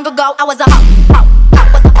 not long ago, I was a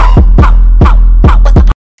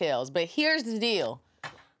Cocktails, but here's the deal.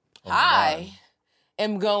 I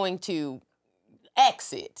am going to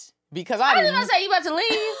exit because I I was do, gonna say you about to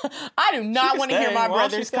leave. I do not can want to hear stay. my Why don't she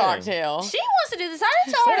brother's stay? cocktail. She wants to do this. I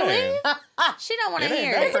didn't tell her to Stay. leave. She don't want to It ain't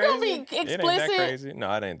hear that Is it it. gonna be crazy. It ain't that explicit? crazy.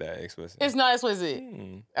 No, it ain't that explicit. It's not explicit.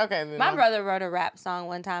 Mm. Okay, then My brother wrote a rap song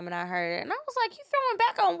one time and I heard it. And I was like, you throwing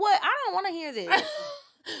back on what? I don't want to hear this.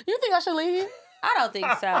 You think I should leave? I don't think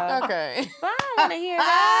so. Okay. But I don't want to hear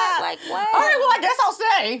that. Like, what? All right, well, I guess I'll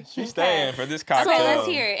stay. She's staying for this cocktail. Okay, let's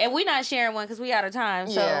hear it. And we're not sharing one because we out of time.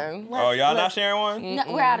 So Yeah. Oh, y'all not sharing one? No,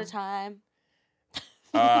 we're out of time.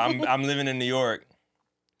 I'm living in New York,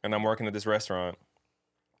 and I'm working at this restaurant,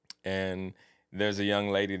 and there's a young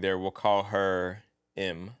lady there. We'll call her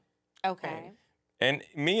M. Okay. And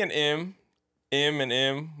me and M,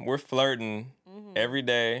 we're flirting every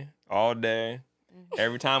day, all day.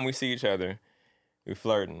 Every time we see each other, we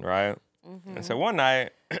flirting, right? And so one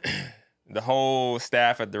night, the whole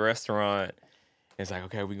staff at the restaurant is like,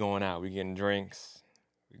 okay, we going out. We getting drinks.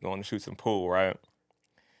 We going to shoot some pool, right?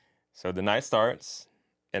 So the night starts,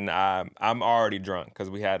 and I'm already drunk because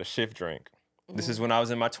we had a shift drink. This is when I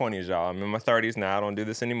was in my 20s, y'all. I'm in my 30s now. I don't do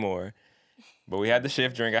this anymore. But we had the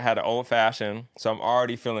shift drink. I had an old fashioned, so I'm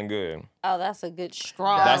already feeling good. Oh, that's a good,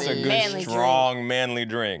 strong, That's a good, manly strong, manly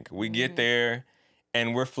drink. We get there,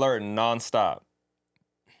 and we're flirting nonstop.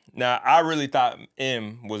 Now, I really thought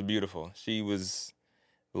M was beautiful. She was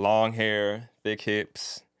long hair, thick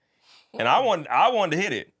hips, and I wanted to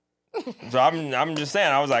hit it. So I'm just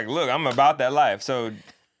saying, I was like, look, I'm about that life. So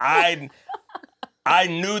I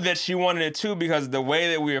knew that she wanted it too because the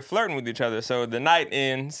way that we were flirting with each other. So the night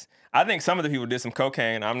ends. I think some of the people did some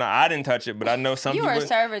cocaine. I didn't touch it, but I know some You people. were a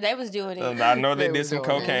server. They was doing it. I know they They did was some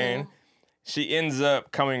doing it. cocaine. She ends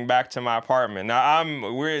up coming back to my apartment. Now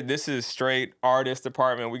this is straight artist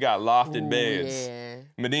apartment. We got lofted beds. Yeah.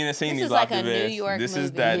 Medina seen This these is like lofted a New beds. York This is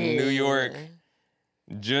movie. that Yeah. New York,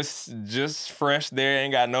 just fresh there,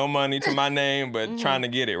 ain't got no money to my name, but trying to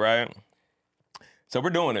get it, right? So we're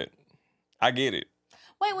doing it. I get it.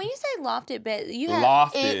 Wait, when you say lofted bed, you had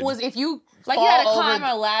Lofted. It was if you like fall you had to over, climb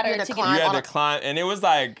a ladder you had to to get. climb You on had a- to climb, and it was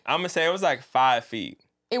like, I'm gonna say it was like 5 feet.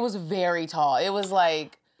 It was very tall. It was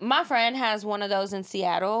like My friend has one of those in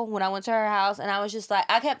Seattle. When I went to her house, and I was just like,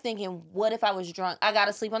 I kept thinking, what if I was drunk? I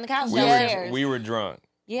gotta sleep on the couch downstairs. We were drunk.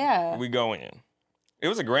 Yeah. We go in. It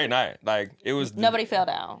was a great night. Like it was. Nobody fell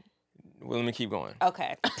down. Well, let me keep going.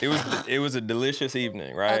 Okay. It was a delicious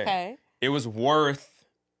evening, right? Okay. It was worth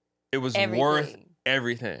Everything.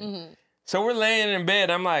 everything. So we're laying in bed.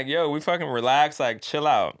 I'm like, yo, we fucking relax, like chill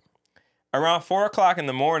out. Around 4 o'clock in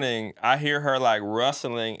the morning, I hear her like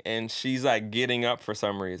rustling and she's like getting up for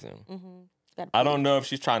some reason. I don't know if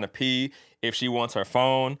she's trying to pee, if she wants her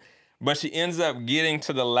phone, but she ends up getting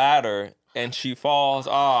to the ladder and she falls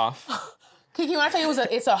off. Kiki, when I tell you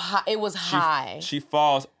it was high. She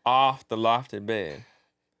falls off the lofted bed.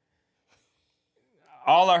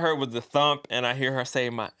 All I heard was the thump, and I hear her say,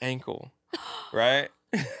 my ankle, right?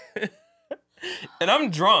 And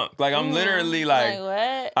I'm drunk. Like, I'm literally like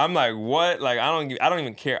what? I'm like, what? Like, I don't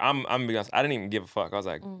even care. I'm be honest, I didn't even give a fuck. I was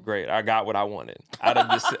like, great, I got what I wanted. Out of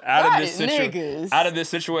this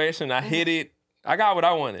situation, I hit it. I got what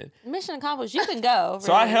I wanted. Mission accomplished. You can go. Really.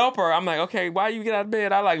 So I help her. I'm like, okay, why you get out of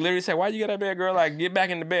bed? I like literally say, why you get out of bed, girl? Like, get back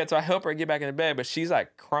into bed. So I help her get back into bed, but she's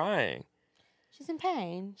like crying. She's in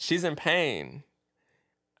pain. She's in pain.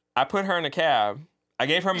 I put her in a cab. I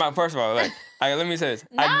gave her my, first of all, like, let me say this.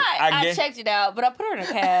 I checked it out, but I put her in a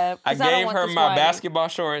cab. I gave her my basketball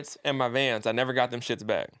shorts and my Vans. I never got them shits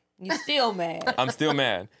back. You still mad. I'm still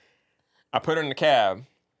mad. I put her in the cab.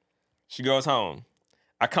 She goes home.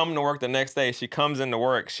 I come to work the next day. She comes into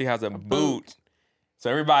work. She has a boot.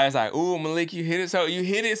 So everybody's like, "Ooh, Malik, you hit it so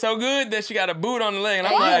good that she got a boot on the leg." And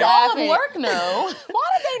I'm like, all of work know. Why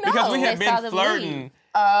did they know? Because we had been flirting.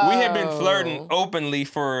 We had been flirting openly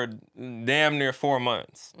for damn near 4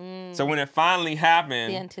 months. So when it finally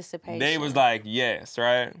happened, the anticipation. They was like, yes,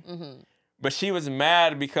 right? Mm-hmm. But she was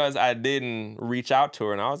mad because I didn't reach out to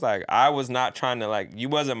her. And I was like, I was not trying to, like, you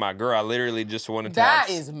wasn't my girl. I literally just wanted to That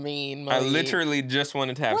is mean, Malik. I literally just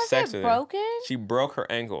wanted to have sex with her. Was it broken? She broke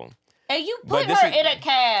her ankle. And you put her in a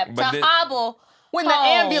cab to hobble when the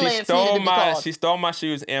ambulance she stole needed to be called. She stole my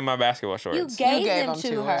shoes and my basketball shorts. You gave them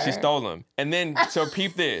to her. She stole them. And then, so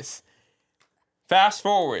peep this. Fast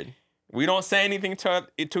forward. We don't say anything to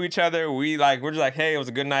each other. We're just like, hey, it was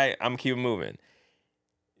a good night. I'm going to keep it moving.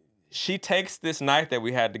 She takes this night that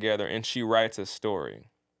we had together and she writes a story.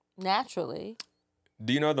 Naturally.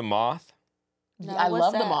 Do you know The Moth? No, I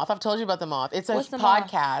love The Moth. I've told you about The Moth. It's a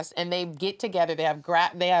podcast, and they get together. They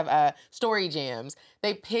have story jams.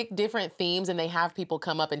 They pick different themes, and they have people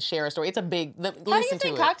come up and share a story. It's a big. How do you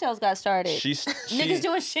think Cocktails got started? Niggas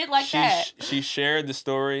doing shit like that. She shared the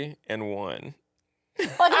story and won. Like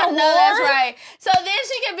I know that's right. So then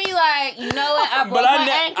she can be like, you know what? I broke my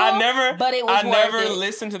ankle, but it was worth it. I never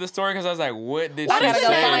listened to the story because I was like, what did she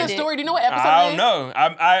say? Find the story? Do you know what episode I don't know.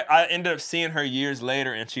 I ended up seeing her years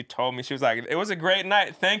later, and she told me, she was like, it was a great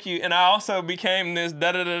night, thank you. And I also became this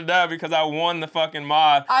da-da-da-da because I won the fucking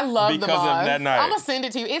Moth. I love because The Moth. of that night. I'm going to send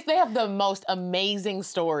it to you. They have the most amazing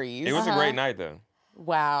stories. It was a great night, though.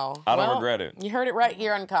 Wow. I don't regret it. You heard it right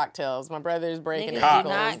here on Cocktails. My brother's breaking his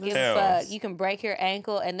ankles. Not give a fuck. You can break your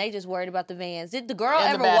ankle, and they just worried about the Vans. Did the girl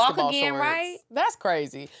ever walk again, right? That's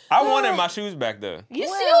crazy. I wanted my shoes back, though. You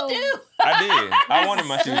still do. I did. I wanted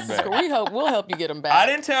my shoes back. We'll help you get them back. I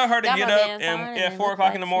didn't tell her to get up at 4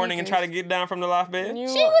 o'clock in the morning and try to get down from the loft bed. She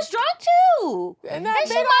was drunk, too. And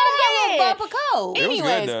she might have had a bump of coke.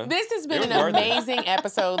 Anyways, this has been an amazing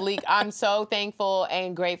episode, Leak. I'm so thankful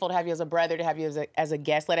and grateful to have you as a brother, to have you as a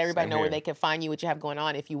guest. Let everybody know where they can find you, what you have going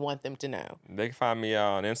on, if you want them to know. They can find me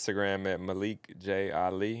on Instagram at Malik J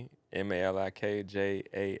Ali,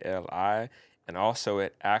 MalikJali, and also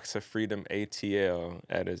at Acts of Freedom ATL.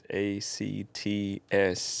 That is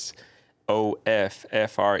ACTSOFFREEDOM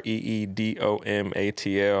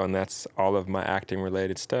ATL, and that's all of my acting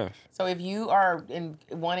related stuff. So if you are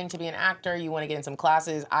wanting to be an actor, you want to get in some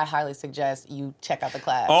classes, I highly suggest you check out the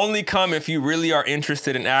class. Only come if you really are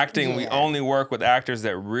interested in acting. Yeah. We only work with actors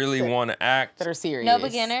that really want to act. That are serious. No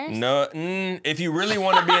beginners? No. If you really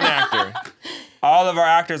want to be an actor. All of our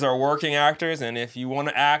actors are working actors, and if you want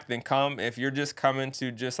to act, then come. If you're just coming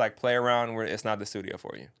to just like play around, it's not the studio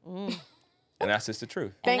for you. And that's just the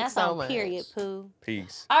truth. Thanks so much. Period, Pooh.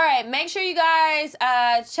 Peace. All right, make sure you guys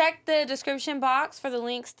check the description box for the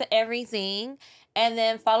links to everything. And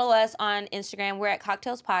then follow us on Instagram. We're at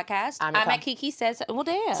Cocktails Podcast. I'm at Kiki Says So. Well,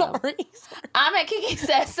 damn. Sorry. I'm at Kiki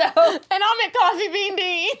Says So. And I'm at Coffee Bean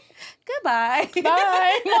Dean. Goodbye.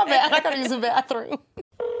 Bye. My bad. I gotta use the bathroom.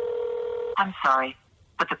 I'm sorry,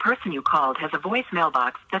 but the person you called has a voicemail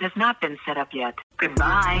box that has not been set up yet.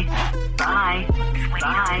 Goodbye. Bye.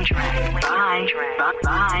 Bye. Bye.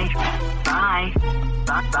 Bye. Bye.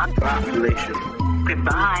 Bye. Population.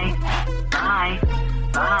 Goodbye. Bye.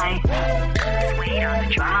 Bye. Wait on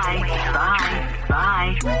the drive. Bye.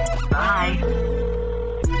 Bye. Bye.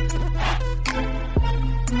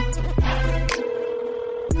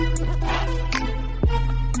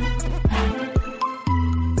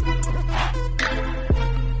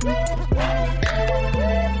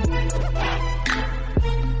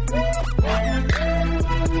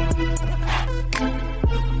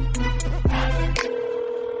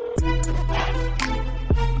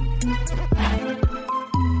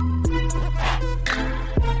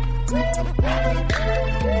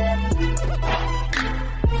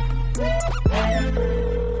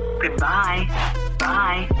 Goodbye.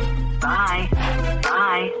 Bye. Bye.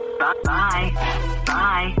 Bye. Bye.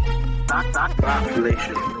 Bye. Bye.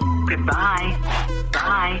 Population. Goodbye.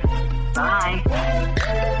 Bye. Bye.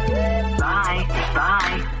 Bye.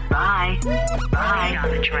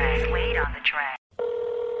 on the track. Wait on the track.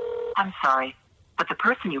 I'm sorry, but the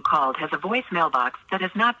person you called has a voice mailbox that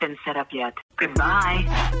has not been set up yet. Goodbye.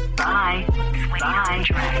 Bye. Bye.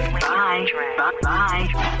 Bye. Bye.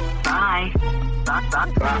 Bye.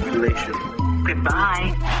 Bye. Population.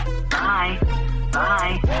 Goodbye. Bye.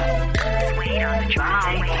 Bye. Wait on the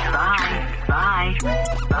track. Bye.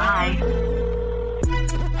 Bye. Bye.